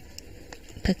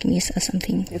perkiness or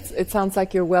something. It sounds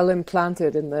like you're well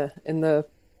implanted in the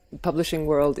publishing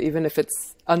world, even if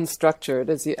it's unstructured,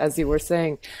 as you were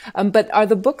saying. But are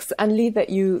the books, Lý, that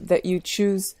you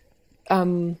choose,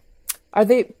 do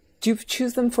you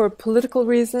choose them for a political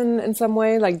reason in some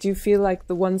way? Like, do you feel like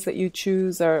the ones that you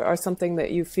choose are something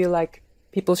that you feel like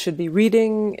people should be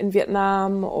reading in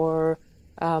Vietnam, or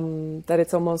that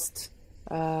it's almost,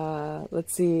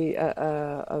 let's see,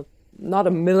 not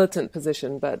a militant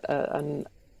position, but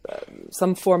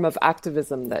some form of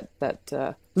activism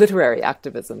that literary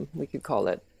activism, we could call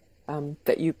it,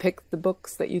 that you pick the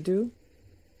books that you do?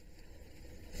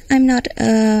 I'm not,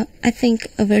 I think,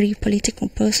 a very political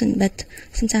person, but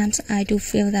sometimes I do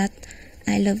feel that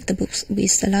I love the books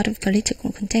with a lot of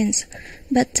political contents.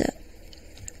 But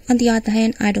on the other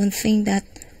hand, I don't think that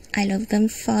I love them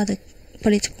for the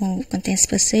political contents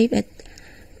per se, but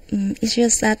it's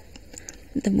just that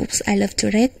the books I love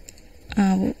to read,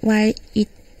 while it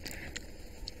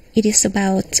is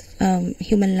about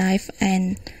human life,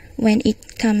 and when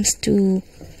it comes to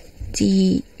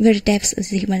the very depths of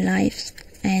the human life,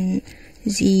 and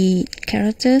the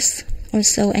characters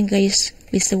also engage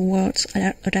with the world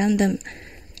around them,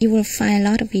 you will find a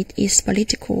lot of it is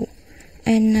political.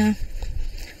 And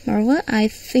moreover, I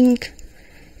think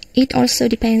it also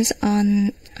depends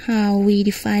on how we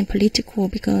define political,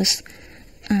 because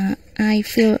I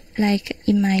feel like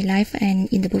in my life and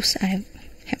in the books I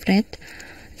have read,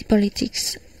 the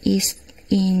politics is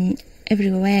in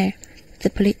everywhere.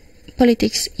 The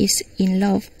politics is in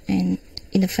love and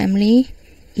in the family,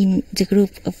 in the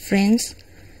group of friends,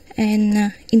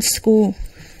 and in school.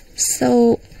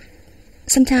 So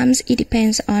sometimes it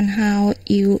depends on how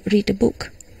you read the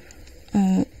book.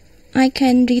 I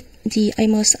can read the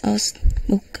Amos Oz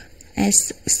book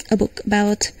as a book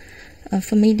about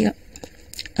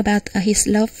about his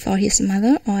love for his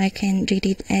mother, or I can read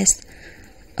it as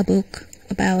a book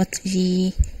about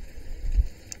the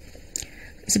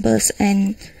birth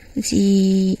and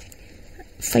the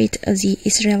fate of the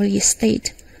Israeli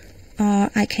state, or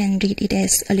I can read it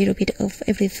as a little bit of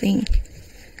everything.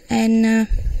 And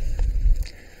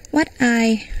what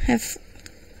I have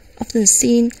often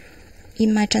seen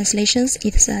in my translations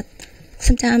is that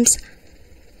sometimes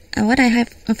what I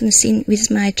have often seen with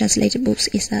my translated books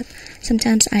is that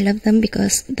sometimes I love them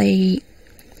because they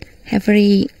have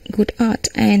very good art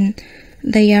and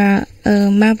they are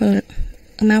a marvel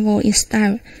in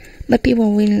style, but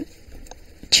people will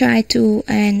try to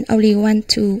and only want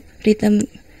to read them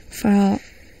for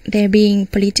their being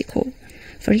political.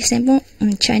 For example,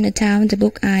 in Chinatown, the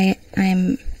book I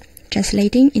am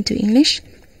translating into English,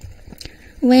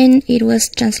 when it was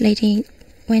translated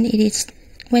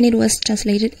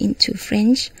into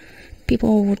French,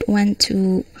 people would want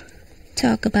to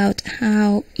talk about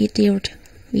how it dealt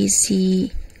with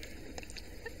the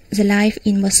life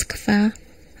in Moscow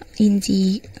in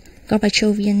the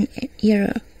Gorbachevian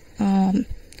era,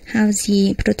 how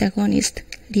the protagonist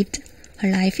lived her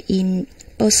life in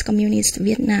post-communist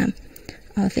Vietnam,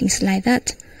 or things like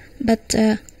that. But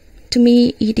to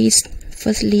me, it is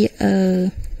firstly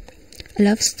a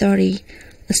love story,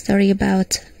 a story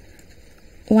about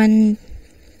one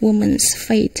woman's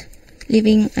fate,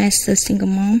 living as a single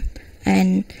mom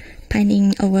and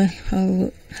pining over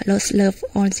her lost love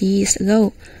all the years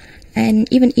ago. And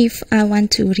even if I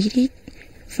want to read it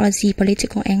for the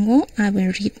political angle, I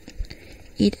will read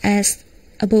it as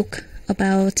a book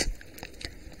about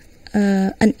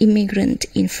an immigrant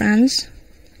in France,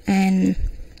 and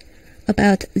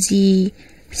about the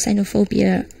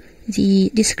xenophobia, the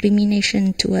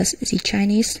discrimination towards the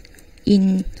Chinese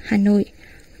in Hanoi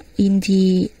in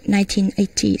the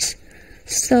 1980s.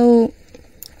 So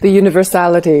the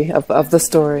universality of the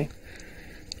story.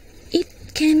 It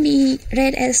can be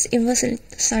read as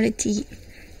universality.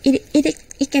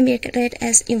 It can be read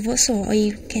as universal, or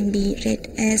it can be read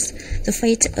as the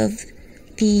fate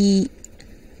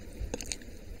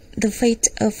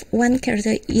of one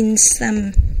character in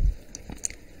some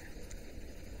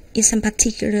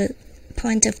particular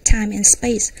point of time and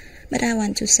space. But I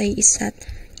want to say is that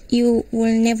you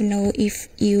will never know if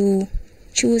you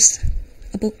choose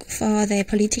a book for their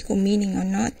political meaning or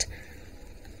not.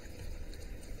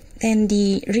 Then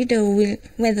the reader will,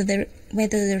 whether the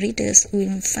readers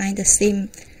will find the same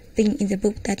thing in the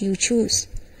book that you choose.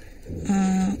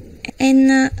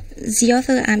 And the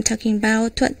author I'm talking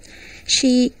about,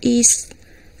 she is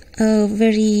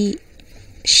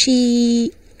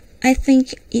I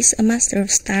think is a master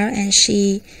of style, and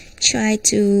she tried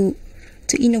to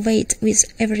innovate with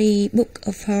every book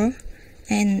of her,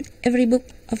 and every book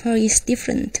of her is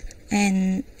different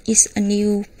and is a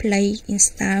new play in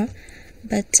style.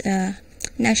 But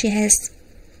now she has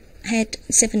had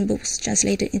 7 books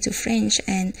translated into French,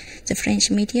 and the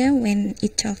French media, when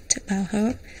it talked about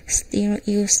her, still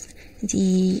used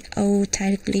the old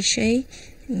title cliché,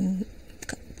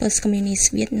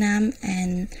 post-communist Vietnam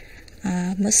and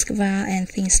Moscow and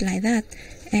things like that.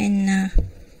 And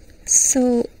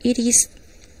so it is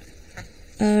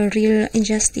a real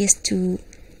injustice to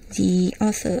the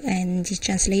author and the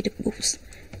translated books.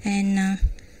 And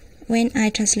when I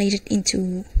translate it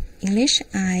into English,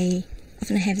 I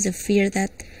often have the fear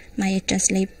that my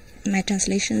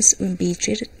translations will be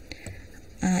treated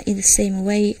in the same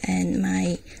way, and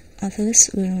my authors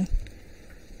will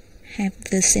have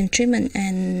the same treatment,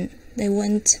 and they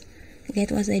won't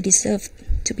get what they deserve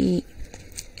to be,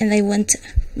 and they won't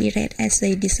be read as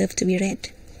they deserve to be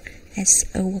read as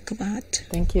a work of art.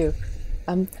 Thank you.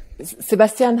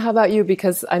 Sebastián, how about you?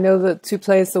 Because I know the two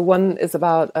plays, the one is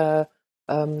about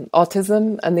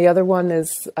autism and the other one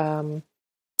is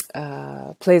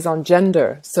plays on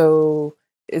gender. So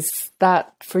is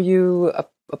that for you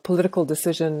a political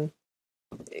decision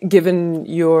given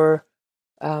your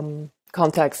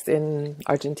context in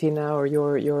Argentina or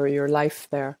your life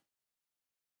there?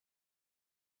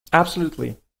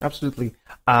 Absolutely. I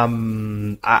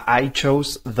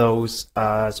chose those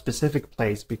specific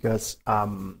plays because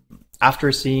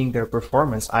after seeing their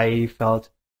performance, I felt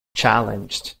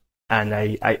challenged, and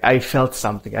I felt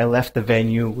something. I left the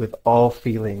venue with all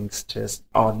feelings just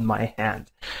on my hand.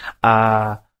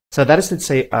 So that is, let's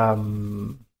say,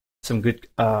 some good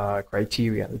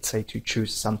criteria, let's say, to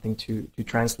choose something to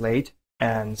translate.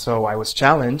 And so I was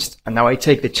challenged, and now I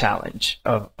take the challenge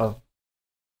of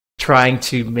trying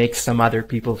to make some other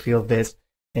people feel this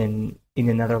in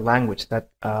another language. That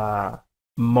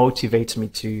motivates me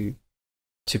to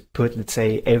put, let's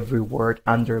say, every word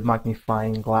under a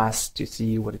magnifying glass to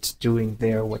see what it's doing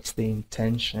there, what's the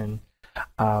intention.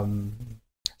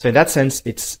 So in that sense,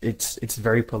 it's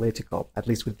very political, at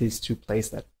least with these two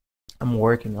plays that I'm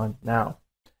working on now,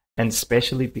 and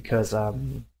especially because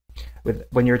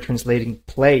when you're translating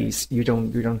plays, you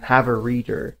don't have a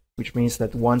reader, which means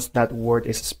that once that word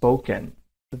is spoken,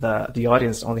 the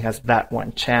audience only has that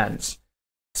one chance.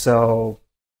 So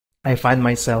I find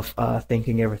myself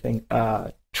thinking everything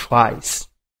twice.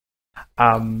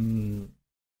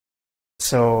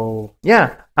 So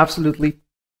yeah, absolutely.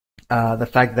 The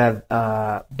fact that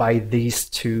by these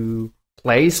two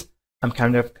plays, I'm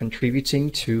kind of contributing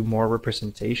to more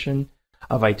representation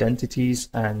of identities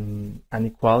and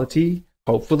equality,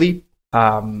 hopefully,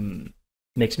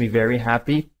 makes me very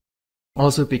happy.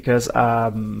 Also because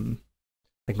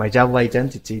like my double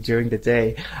identity during the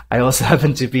day, I also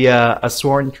happen to be a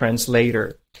sworn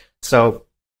translator. So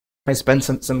I spent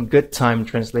some good time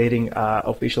translating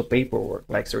official paperwork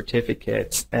like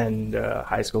certificates and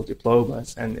high school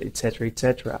diplomas and etc.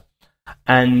 etc.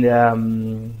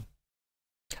 And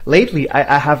lately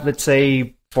I have, let's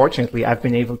say, fortunately, I've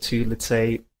been able to, let's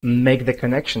say, make the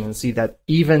connection and see that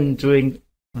even doing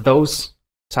those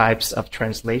types of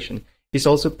translation is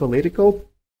also political.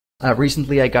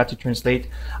 Recently, I got to translate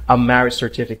a marriage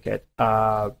certificate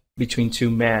between two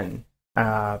men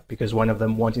because one of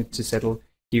them wanted to settle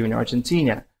here in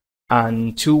Argentina.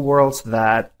 And two worlds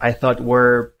that I thought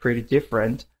were pretty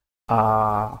different,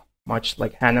 much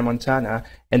like Hannah Montana,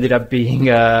 ended up being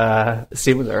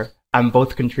similar. I'm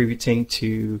both contributing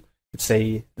to, let's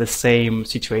say, the same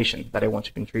situation that I want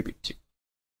to contribute to.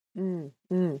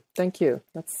 Thank you.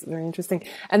 That's very interesting.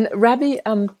 And Rabi,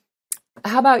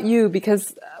 how about you?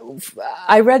 Because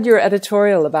I read your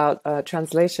editorial about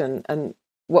translation, and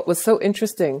what was so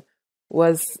interesting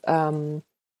was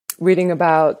reading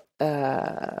about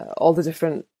all the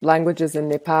different languages in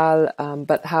Nepal,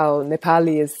 but how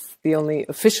Nepali is the only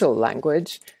official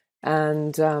language.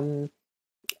 And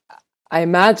I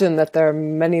imagine that there are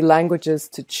many languages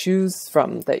to choose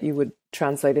from that you would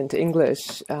translate into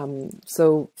English.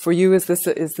 So for you, is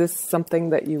this something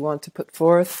that you want to put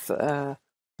forth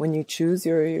when you choose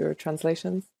your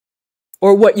translations?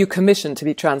 Or what you commission to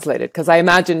be translated? Because I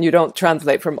imagine you don't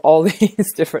translate from all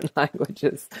these different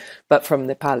languages, but from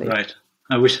Nepali. Right.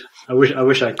 I wish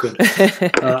I could.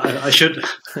 I should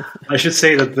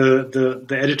say that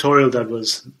the editorial that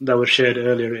was shared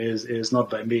earlier is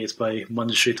not by me. It's by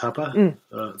Manjushri Thapa.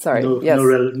 Sorry.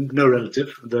 No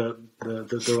relative. The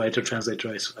writer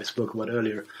translator I spoke about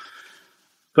earlier.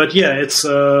 But yeah, it's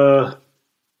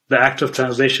the act of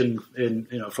translation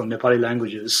from Nepali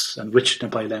languages, and which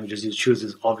Nepali languages you choose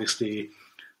is obviously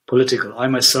political. I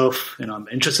myself, I'm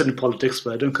interested in politics,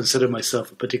 but I don't consider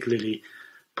myself a particularly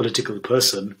political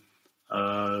person.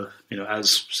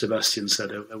 As Sebastian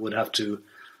said, a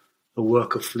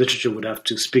work of literature would have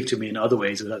to speak to me in other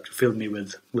ways. It would have to fill me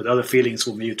with other feelings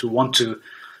for me to want to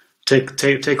take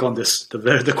on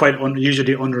the quite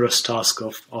usually onerous task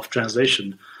of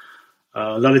translation.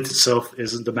 Lalit itself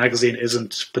the magazine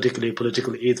isn't particularly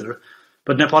political either,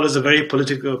 but Nepal is a very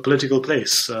political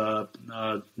place.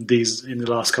 These in the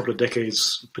last couple of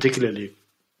decades, particularly.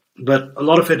 But a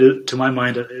lot of it, to my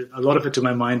mind,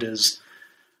 is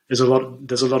there's a lot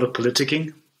of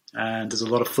politicking. and there's a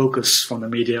lot of focus from the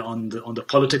media on the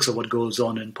politics of what goes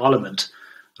on in Parliament,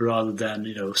 rather than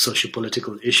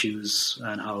socio-political issues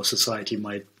and how society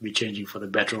might be changing for the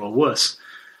better or worse.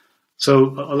 So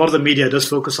a lot of the media does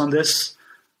focus on this.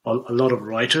 A lot of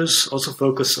writers also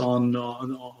focus on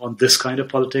this kind of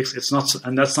politics. That's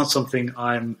not something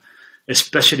I'm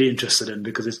especially interested in,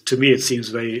 because to me it seems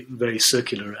very, very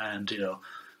circular and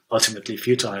ultimately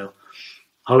futile.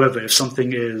 However, if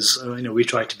something is, we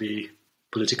try to be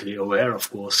politically aware, of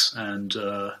course, and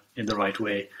in the right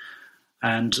way.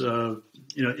 And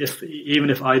even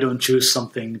if I don't choose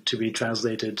something to be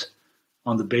translated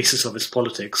on the basis of its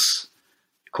politics,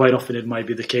 quite often it might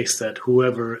be the case that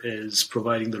whoever is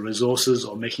providing the resources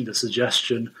or making the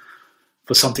suggestion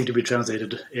for something to be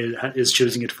translated is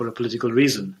choosing it for a political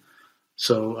reason.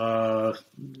 So,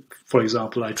 for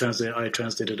example, I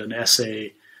translated an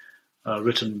essay,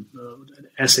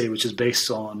 essay which is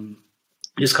based on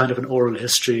just kind of an oral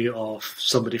history of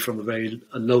somebody from a very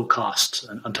low caste,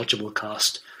 an untouchable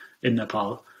caste in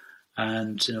Nepal.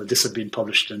 And this had been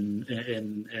published in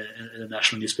a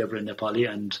national newspaper in Nepali,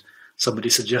 and somebody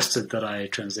suggested that I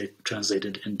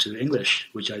translated into English,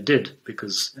 which I did,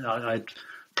 because I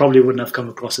probably wouldn't have come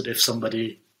across it if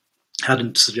somebody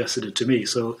hadn't suggested it to me.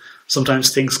 So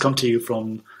sometimes things come to you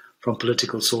from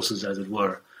political sources, as it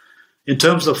were. In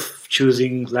terms of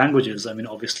choosing languages, I mean,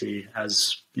 obviously,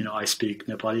 as I speak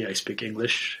Nepali, I speak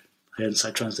English, hence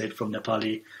I translate from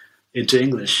Nepali into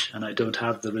English, and I don't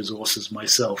have the resources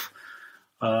myself.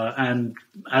 And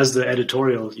as the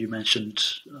editorial you mentioned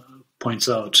points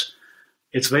out,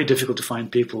 it's very difficult to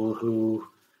find people who,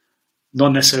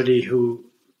 not necessarily who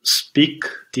speak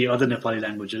the other Nepali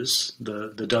languages,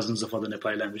 the dozens of other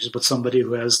Nepali languages, but somebody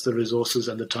who has the resources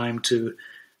and the time to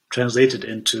translate it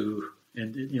into,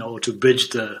 or to bridge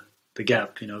the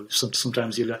gap.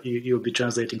 Sometimes you'll be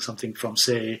translating something from,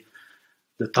 say,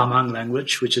 the Tamang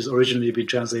language, which has originally been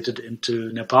translated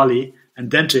into Nepali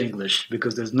and then to English,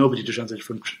 because there's nobody to translate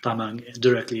from Tamang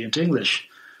directly into English.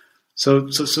 So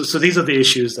these are the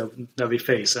issues that we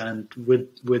face, and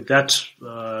with that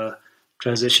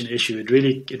translation issue, it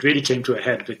really came to a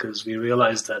head, because we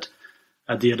realized that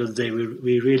at the end of the day,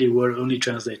 we really were only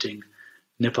translating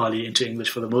Nepali into English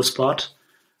for the most part.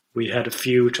 We had a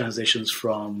few translations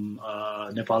from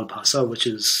Nepal Bhasa, which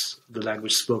is the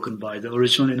language spoken by the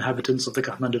original inhabitants of the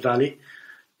Kathmandu Valley,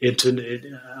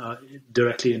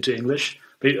 directly into English.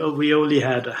 But we only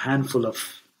had a handful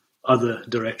of other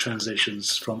direct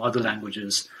translations from other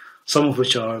languages, some of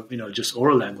which are just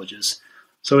oral languages.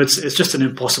 So it's just an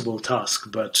impossible task.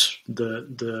 But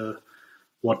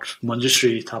what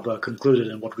Manjushri Thapa concluded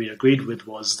and what we agreed with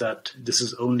was that this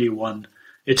is only one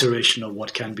iteration of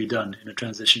what can be done in a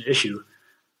translation issue.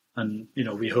 And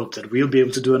we hope that we'll be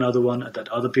able to do another one, and that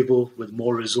other people with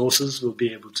more resources will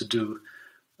be able to do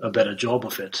a better job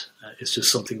of it. It's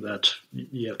just something that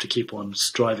you have to keep on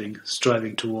striving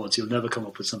towards. You'll never come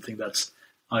up with something that's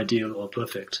ideal or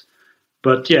perfect.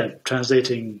 But yeah,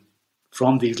 translating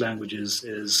from these languages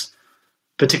is,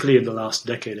 particularly in the last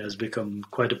decade, has become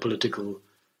quite a political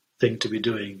thing to be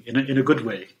doing in a good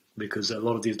way, because a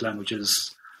lot of these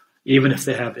languages, even if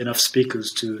they have enough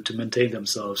speakers to maintain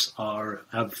themselves,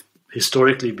 have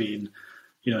historically been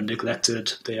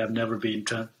neglected. They have never been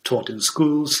taught in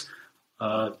schools.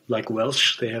 Like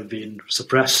Welsh, they have been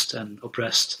suppressed and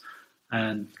oppressed,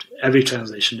 and every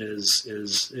translation is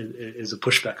a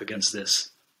pushback against this.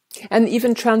 And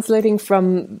even translating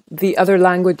from the other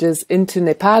languages into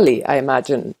Nepali, I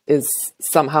imagine, is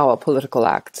somehow a political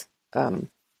act,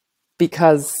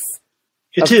 because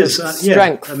it is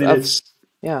strength. Yeah. I mean,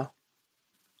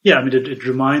 yeah. I mean, it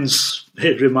reminds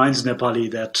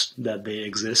Nepali that they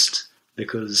exist,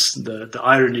 because the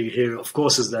irony here, of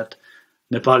course, is that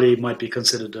Nepali might be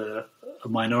considered a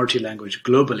minority language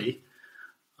globally.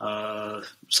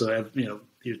 So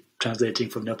you're translating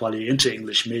from Nepali into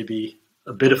English may be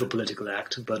a bit of a political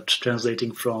act, but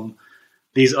translating from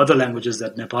these other languages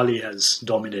that Nepali has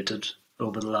dominated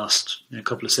over the last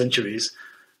couple of centuries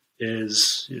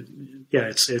is,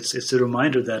 it's a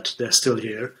reminder that they're still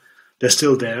here, they're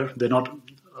still there. They're not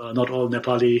all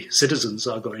Nepali citizens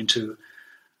are going to.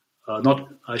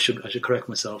 I should correct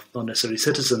myself. Not necessarily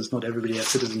citizens. Not everybody has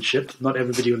citizenship. Not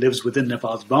everybody who lives within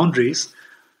Nepal's boundaries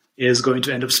is going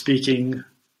to end up speaking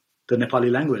the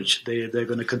Nepali language. They're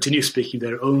going to continue speaking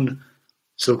their own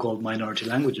so-called minority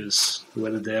languages,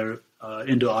 whether they're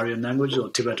Indo-Aryan language or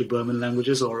Tibeto-Burman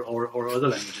languages or other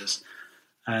languages.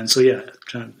 And so,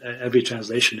 every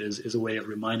translation is a way of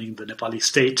reminding the Nepali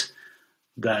state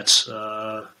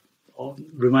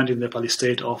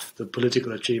of the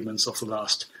political achievements of the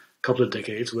last couple of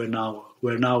decades. We're now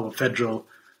a federal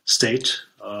state,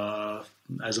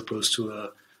 as opposed to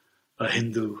a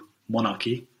Hindu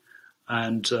monarchy.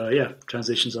 And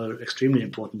translations are extremely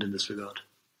important in this regard.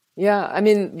 Yeah, I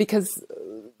mean, because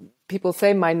people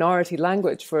say minority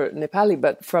language for Nepali,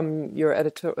 but from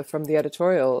the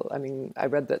editorial, I mean, I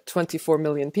read that 24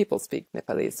 million people speak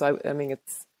Nepali. So I mean,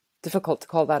 it's difficult to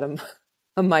call that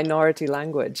a minority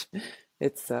language.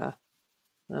 It's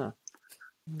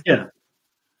yeah,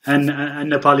 and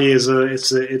Nepali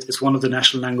it's one of the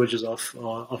national languages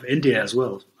of India as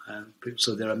well.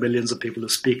 So there are millions of people who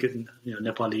speak it.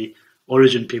 Nepali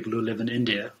origin people who live in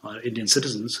India, or Indian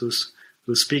citizens who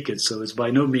speak it. So it's by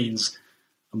no means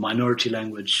a minority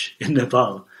language in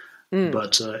Nepal,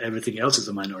 but everything else is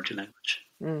a minority language.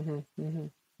 Mm-hmm, mm-hmm.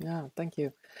 Yeah, thank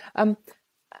you. And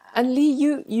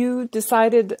Lý, you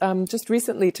decided just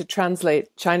recently to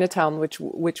translate Chinatown,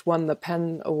 which won the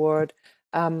PEN Award,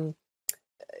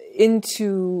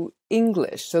 into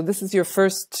English. So this is your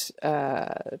first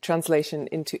translation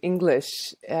into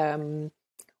English.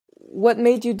 What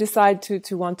made you decide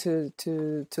to want to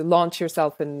launch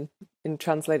yourself in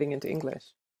translating into English?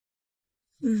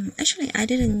 Actually, I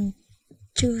didn't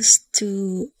choose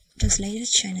to translate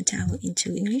Chinatown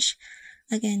into English.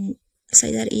 Again,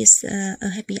 say that is a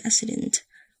happy accident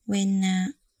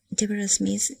when Deborah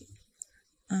Smith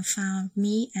found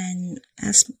me and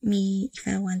asked me if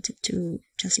I wanted to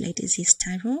translate this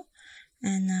title,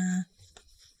 and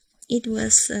it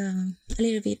was a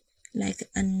little bit like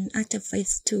an act of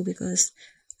faith too, because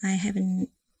I haven't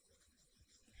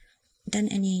done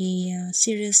any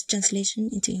serious translation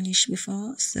into English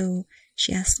before. So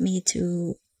she asked me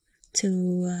to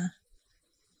try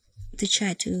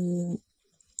to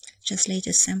translate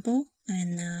a sample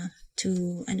and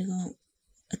to undergo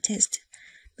a test.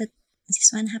 But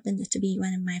this one happened to be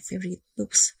one of my favorite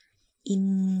books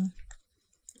in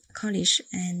college,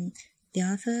 and the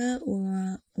author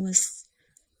was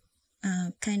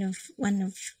kind of one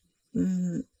of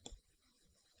the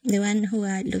one who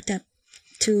I looked up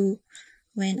to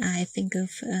when I think of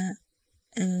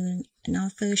an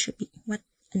author should be, what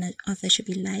an author should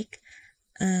be like,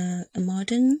 a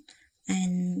modern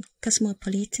and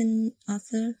cosmopolitan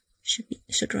author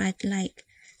should write like.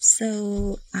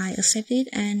 So I accepted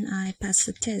and I passed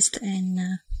the test,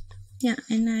 and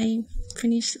and I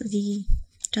finished the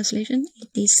translation.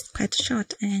 It is quite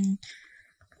short, and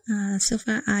so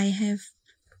far I have,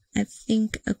 I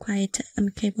think, a quite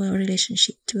amicable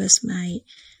relationship towards my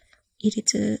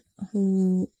editor,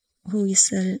 who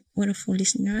is a wonderful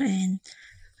listener and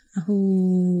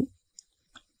who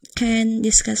can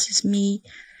discuss with me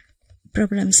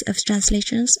problems of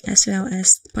translations as well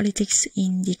as politics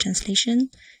in the translation,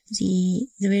 the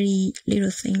very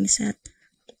little things that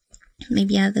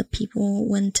maybe other people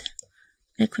won't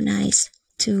recognize,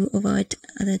 to avoid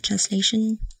other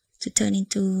translation to turn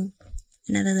into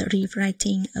another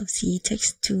rewriting of the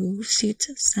text to suit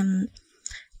some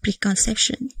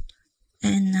preconception.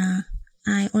 And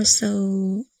I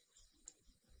also,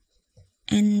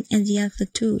 and the other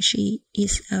two, she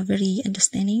is very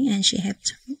understanding, and she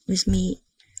helped me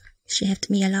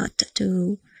a lot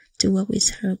to work with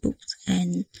her books,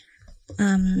 and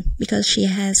because she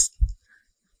has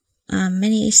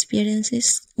many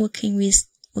experiences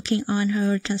working on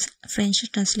her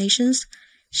French translations,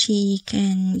 she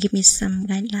can give me some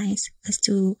guidelines as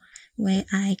to where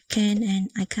I can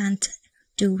and I can't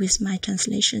do with my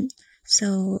translation.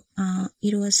 So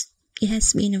it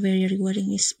has been a very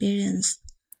rewarding experience.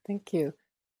 Thank you.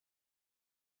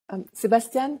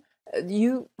 Sebastián,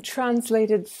 you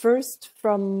translated first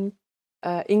from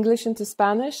English into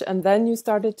Spanish, and then you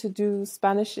started to do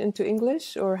Spanish into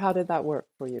English, or how did that work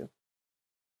for you?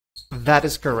 That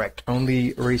is correct.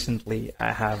 Only recently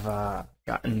I have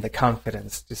gotten the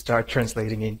confidence to start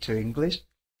translating into English.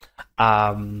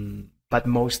 But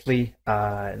mostly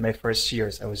in my first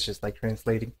years, I was just like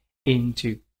translating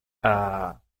into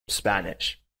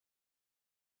Spanish.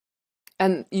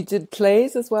 And you did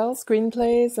plays as well,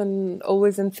 screenplays, and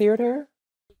always in theater?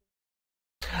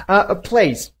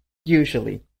 Plays,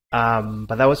 usually.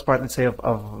 But that was part, let's say,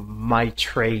 of my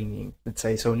training, let's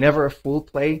say. So never a full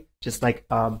play, just like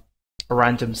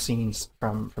random scenes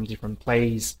from different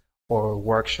plays or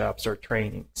workshops or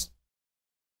trainings.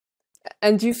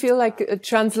 And do you feel like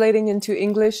translating into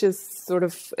English is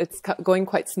it's going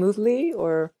quite smoothly,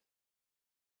 or?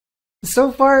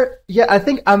 So far, yeah, I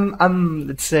think I'm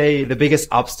let's say the biggest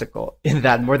obstacle in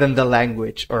that, more than the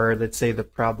language, or let's say the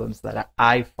problems that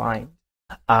I find.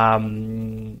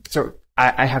 So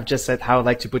I have just said how I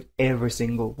like to put every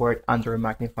single word under a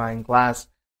magnifying glass.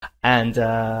 And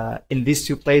in these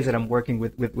two plays that I'm working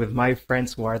with my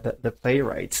friends who are the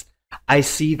playwrights, I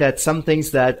see that some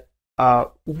things that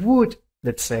would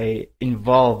let's say,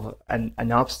 involve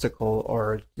an obstacle,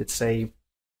 or let's say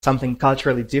something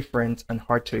culturally different and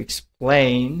hard to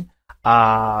explain,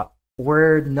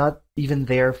 we're not even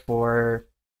there for,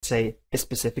 say, a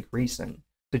specific reason.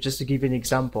 So just to give you an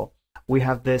example, we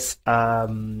have this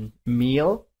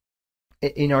meal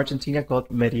in Argentina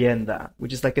called merienda,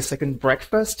 which is like a second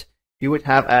breakfast you would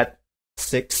have at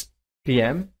 6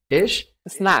 p.m.-ish. A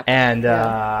snack. And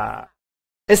a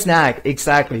snack,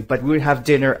 exactly. But we would have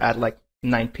dinner at like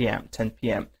 9 p.m., 10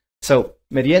 p.m. So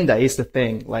merienda is the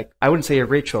thing. Like, I wouldn't say a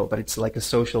ritual, but it's like a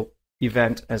social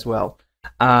event as well.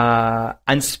 And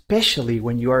especially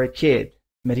when you are a kid,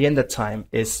 merienda time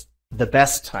is the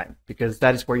best time, because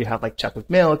that is where you have like chocolate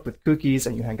milk with cookies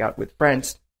and you hang out with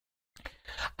friends.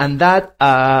 And that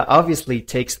obviously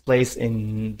takes place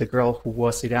in The Girl Who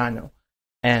Was Cyrano.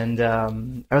 And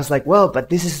I was like, well, but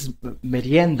this is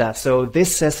merienda, so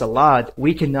this says a lot.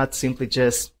 We cannot simply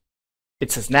just,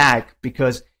 it's a snack,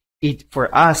 because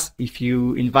for us, if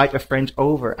you invite a friend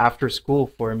over after school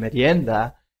for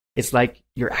merienda, it's like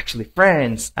you're actually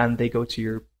friends, and they go to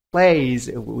your place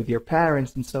with your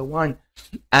parents and so on.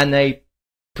 And I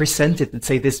presented, let's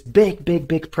say, this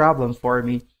big problem for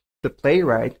me, the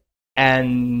playwright,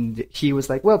 and he was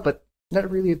like, well, but not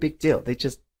really a big deal. They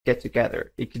just get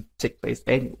together. It could take place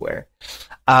anywhere.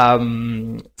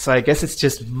 So I guess it's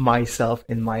just myself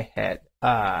in my head.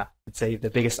 Let's say the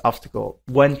biggest obstacle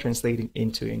when translating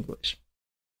into English.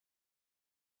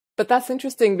 But that's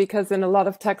interesting, because in a lot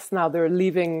of texts now, they're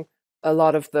leaving a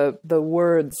lot of the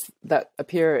words that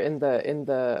appear in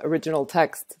the original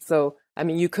text. So, I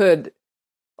mean, you could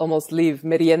almost leave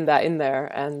merienda in there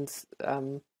and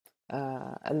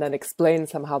then explain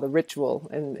somehow the ritual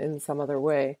in some other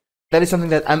way. That is something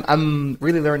that I'm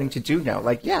really learning to do now.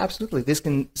 Like, yeah, absolutely, this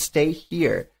can stay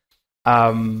here.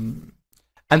 I'm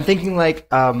thinking like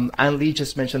Anne-Lee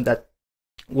just mentioned that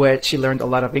where she learned a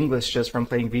lot of English just from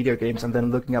playing video games and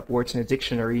then looking up words in a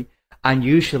dictionary. And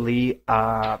usually,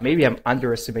 maybe I'm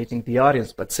underestimating the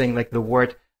audience, but saying like the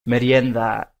word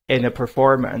merienda in a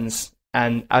performance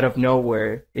and out of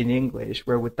nowhere in English,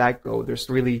 where would that go? There's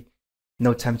really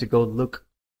no time to go look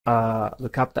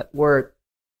up that word.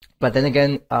 But then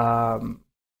again,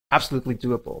 absolutely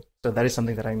doable. So that is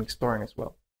something that I'm exploring as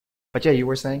well. But yeah, you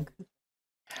were saying?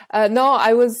 No,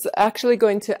 I was actually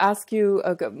going to ask you,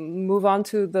 move on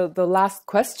to the last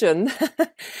question,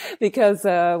 because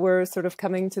we're sort of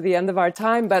coming to the end of our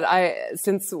time. But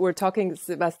since we're talking,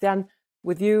 Sebastián,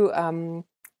 with you,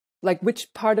 like,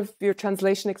 which part of your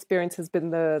translation experience has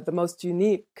been the most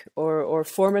unique or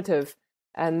formative?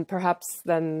 And perhaps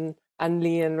then,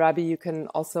 Lý and Rabi, you can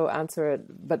also answer it,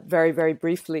 but very, very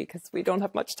briefly, because we don't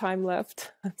have much time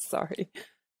left. Sorry.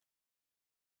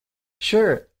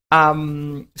 Sure.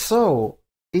 So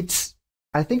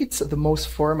I think it's the most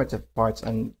formative parts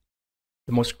and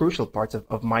the most crucial parts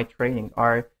of my training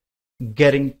are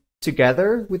getting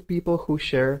together with people who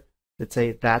share, let's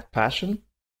say, that passion.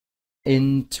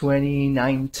 In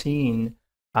 2019,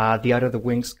 the Out of the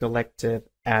Wings Collective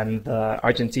and the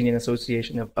Argentinian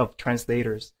Association of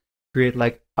Translators create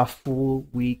like a full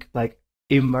week, like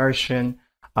immersion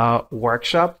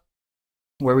workshop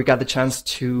where we got the chance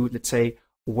to, let's say,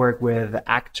 work with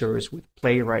actors, with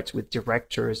playwrights, with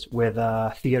directors, with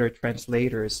theater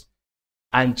translators,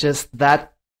 and just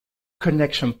that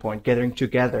connection point, getting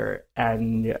together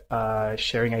and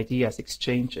sharing ideas,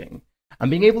 exchanging,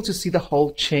 and being able to see the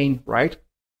whole chain, right?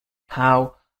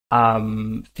 How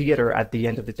theater at the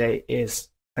end of the day is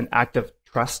an act of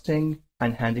trusting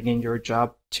and handing in your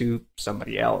job to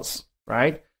somebody else,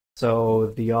 right?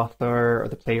 So the author or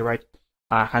the playwright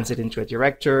hands it into a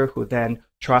director who then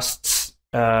trusts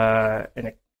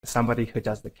somebody who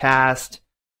does the cast,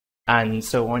 and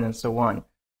so on and so on.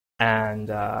 And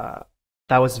that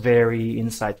was very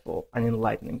insightful and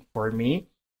enlightening for me,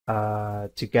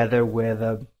 together with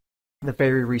the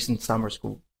very recent summer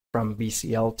school from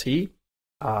BCLT,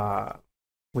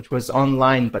 which was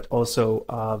online, but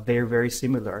also very, very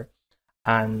similar.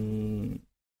 And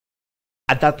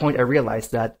at that point, I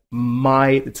realized that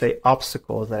my, let's say,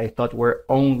 obstacles that I thought were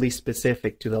only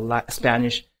specific to the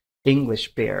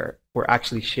Spanish-English pair were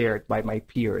actually shared by my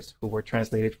peers who were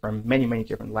translated from many, many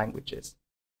different languages.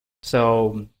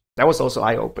 So that was also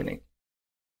eye-opening.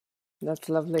 That's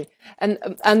lovely. And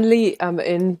Lý,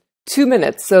 in 2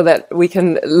 minutes, so that we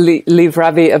can leave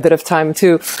Rabi a bit of time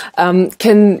too.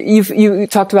 You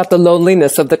talked about the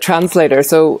loneliness of the translator.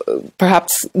 So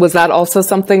perhaps was that also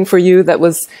something for you that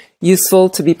was useful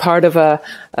to be part of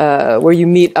where you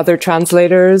meet other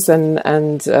translators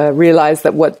and realize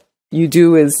that what you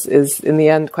do is in the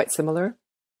end quite similar?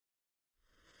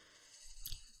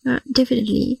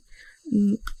 Definitely.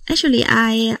 Actually,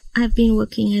 I have been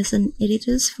working as an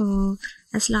editor for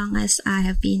as long as I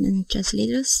have been a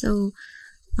translator. So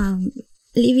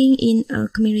living in a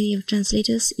community of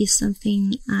translators is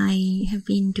something I have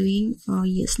been doing for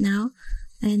years now.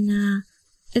 And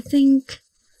I think,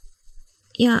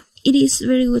 yeah, it is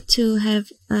very good to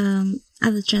have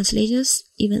other translators,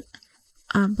 even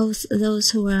both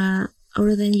those who are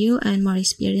older than you and more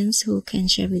experienced, who can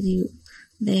share with you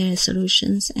their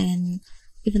solutions and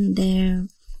even their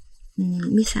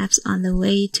mishaps on the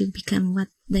way to become what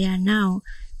they are now,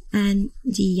 and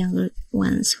the younger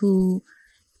ones who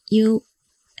you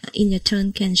in your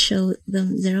turn can show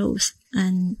them the ropes,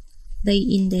 and they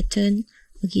in their turn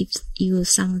give you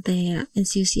some of their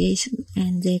enthusiasm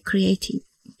and their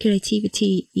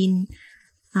creativity in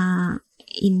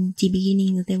the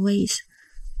beginning of their ways.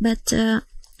 But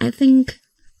I think,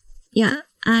 yeah,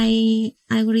 I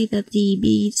agree that the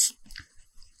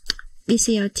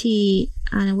BCLT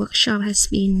workshop has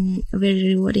been a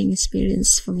very rewarding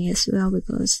experience for me as well,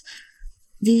 because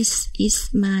this is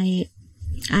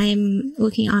I'm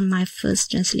working on my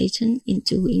first translation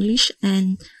into English,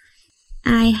 and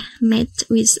I met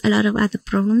with a lot of other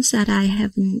problems that I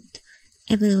haven't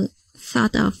ever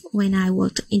thought of when I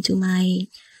worked into my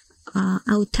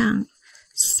old tongue.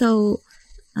 So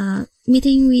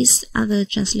meeting with other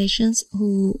translations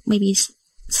who maybe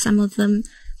some of them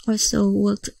also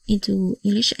worked into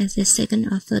English as their second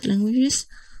or third languages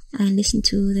and listen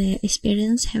to their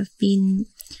experience have been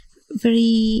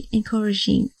very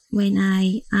encouraging when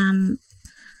I am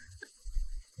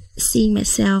seeing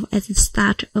myself at the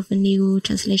start of a new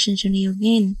translation journey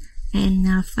again,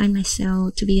 and find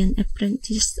myself to be an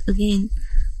apprentice again.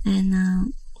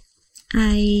 And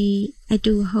I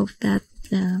do hope that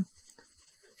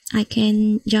I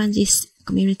can join this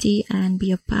community and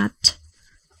be a part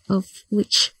of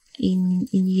which in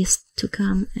years to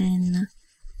come, and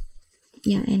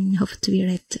and hope to be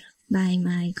read by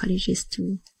my colleagues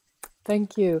too.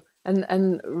 Thank you.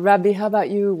 And Rabi, how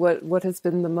about you? What has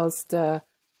been the most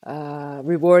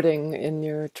rewarding in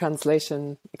your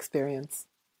translation experience?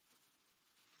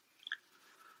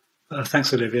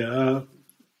 Thanks, Olivia.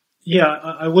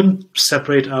 I wouldn't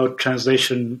separate out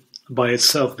translation by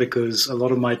itself, because a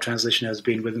lot of my translation has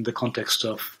been within the context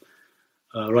of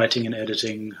writing and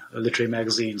editing a literary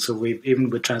magazine. So even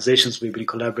with translations, we've been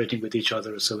collaborating with each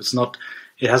other. So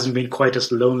it hasn't been quite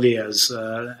as lonely as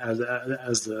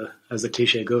the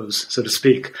cliche goes, so to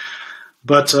speak.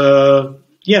 But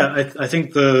I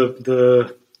think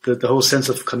the whole sense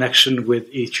of connection with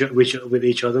each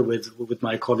other, with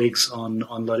my colleagues on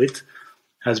Lalit,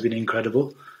 has been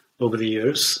incredible over the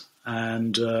years.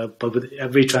 And but with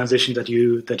every translation that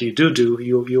you do,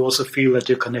 you also feel that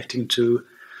you're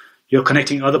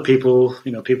connecting other people,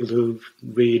 people who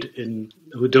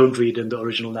don't read in the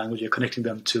original language. You're connecting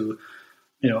them to,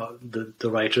 the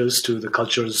writers, to the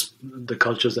cultures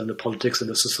and the politics and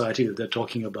the society that they're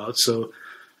talking about. So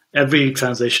every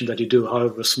translation that you do,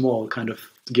 however small, kind of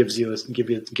gives you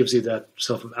that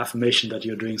self affirmation that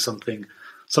you're doing something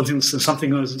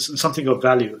of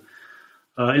value.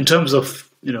 In terms of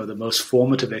the most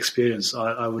formative experience,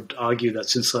 I would argue that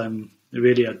since I'm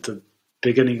really at the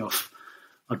beginning of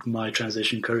my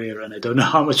translation career, and I don't know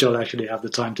how much I'll actually have the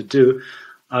time to do,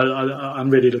 I'm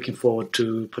really looking forward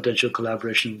to potential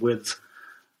collaboration with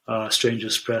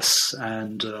Strangers Press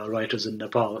and writers in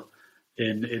Nepal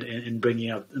in bringing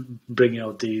out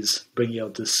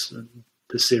this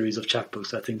series of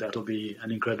chapbooks. I think that'll be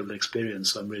an incredible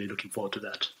experience. So I'm really looking forward to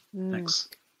that. Thanks.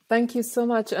 Thank you so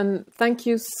much, and thank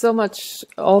you so much,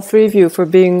 all three of you, for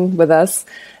being with us.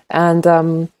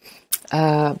 And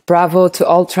bravo to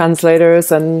all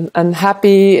translators, and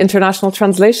happy International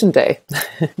Translation Day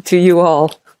to you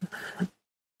all.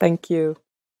 Thank you.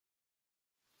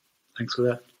 Thanks for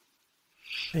that.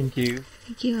 Thank you.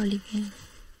 Thank you, Olivia.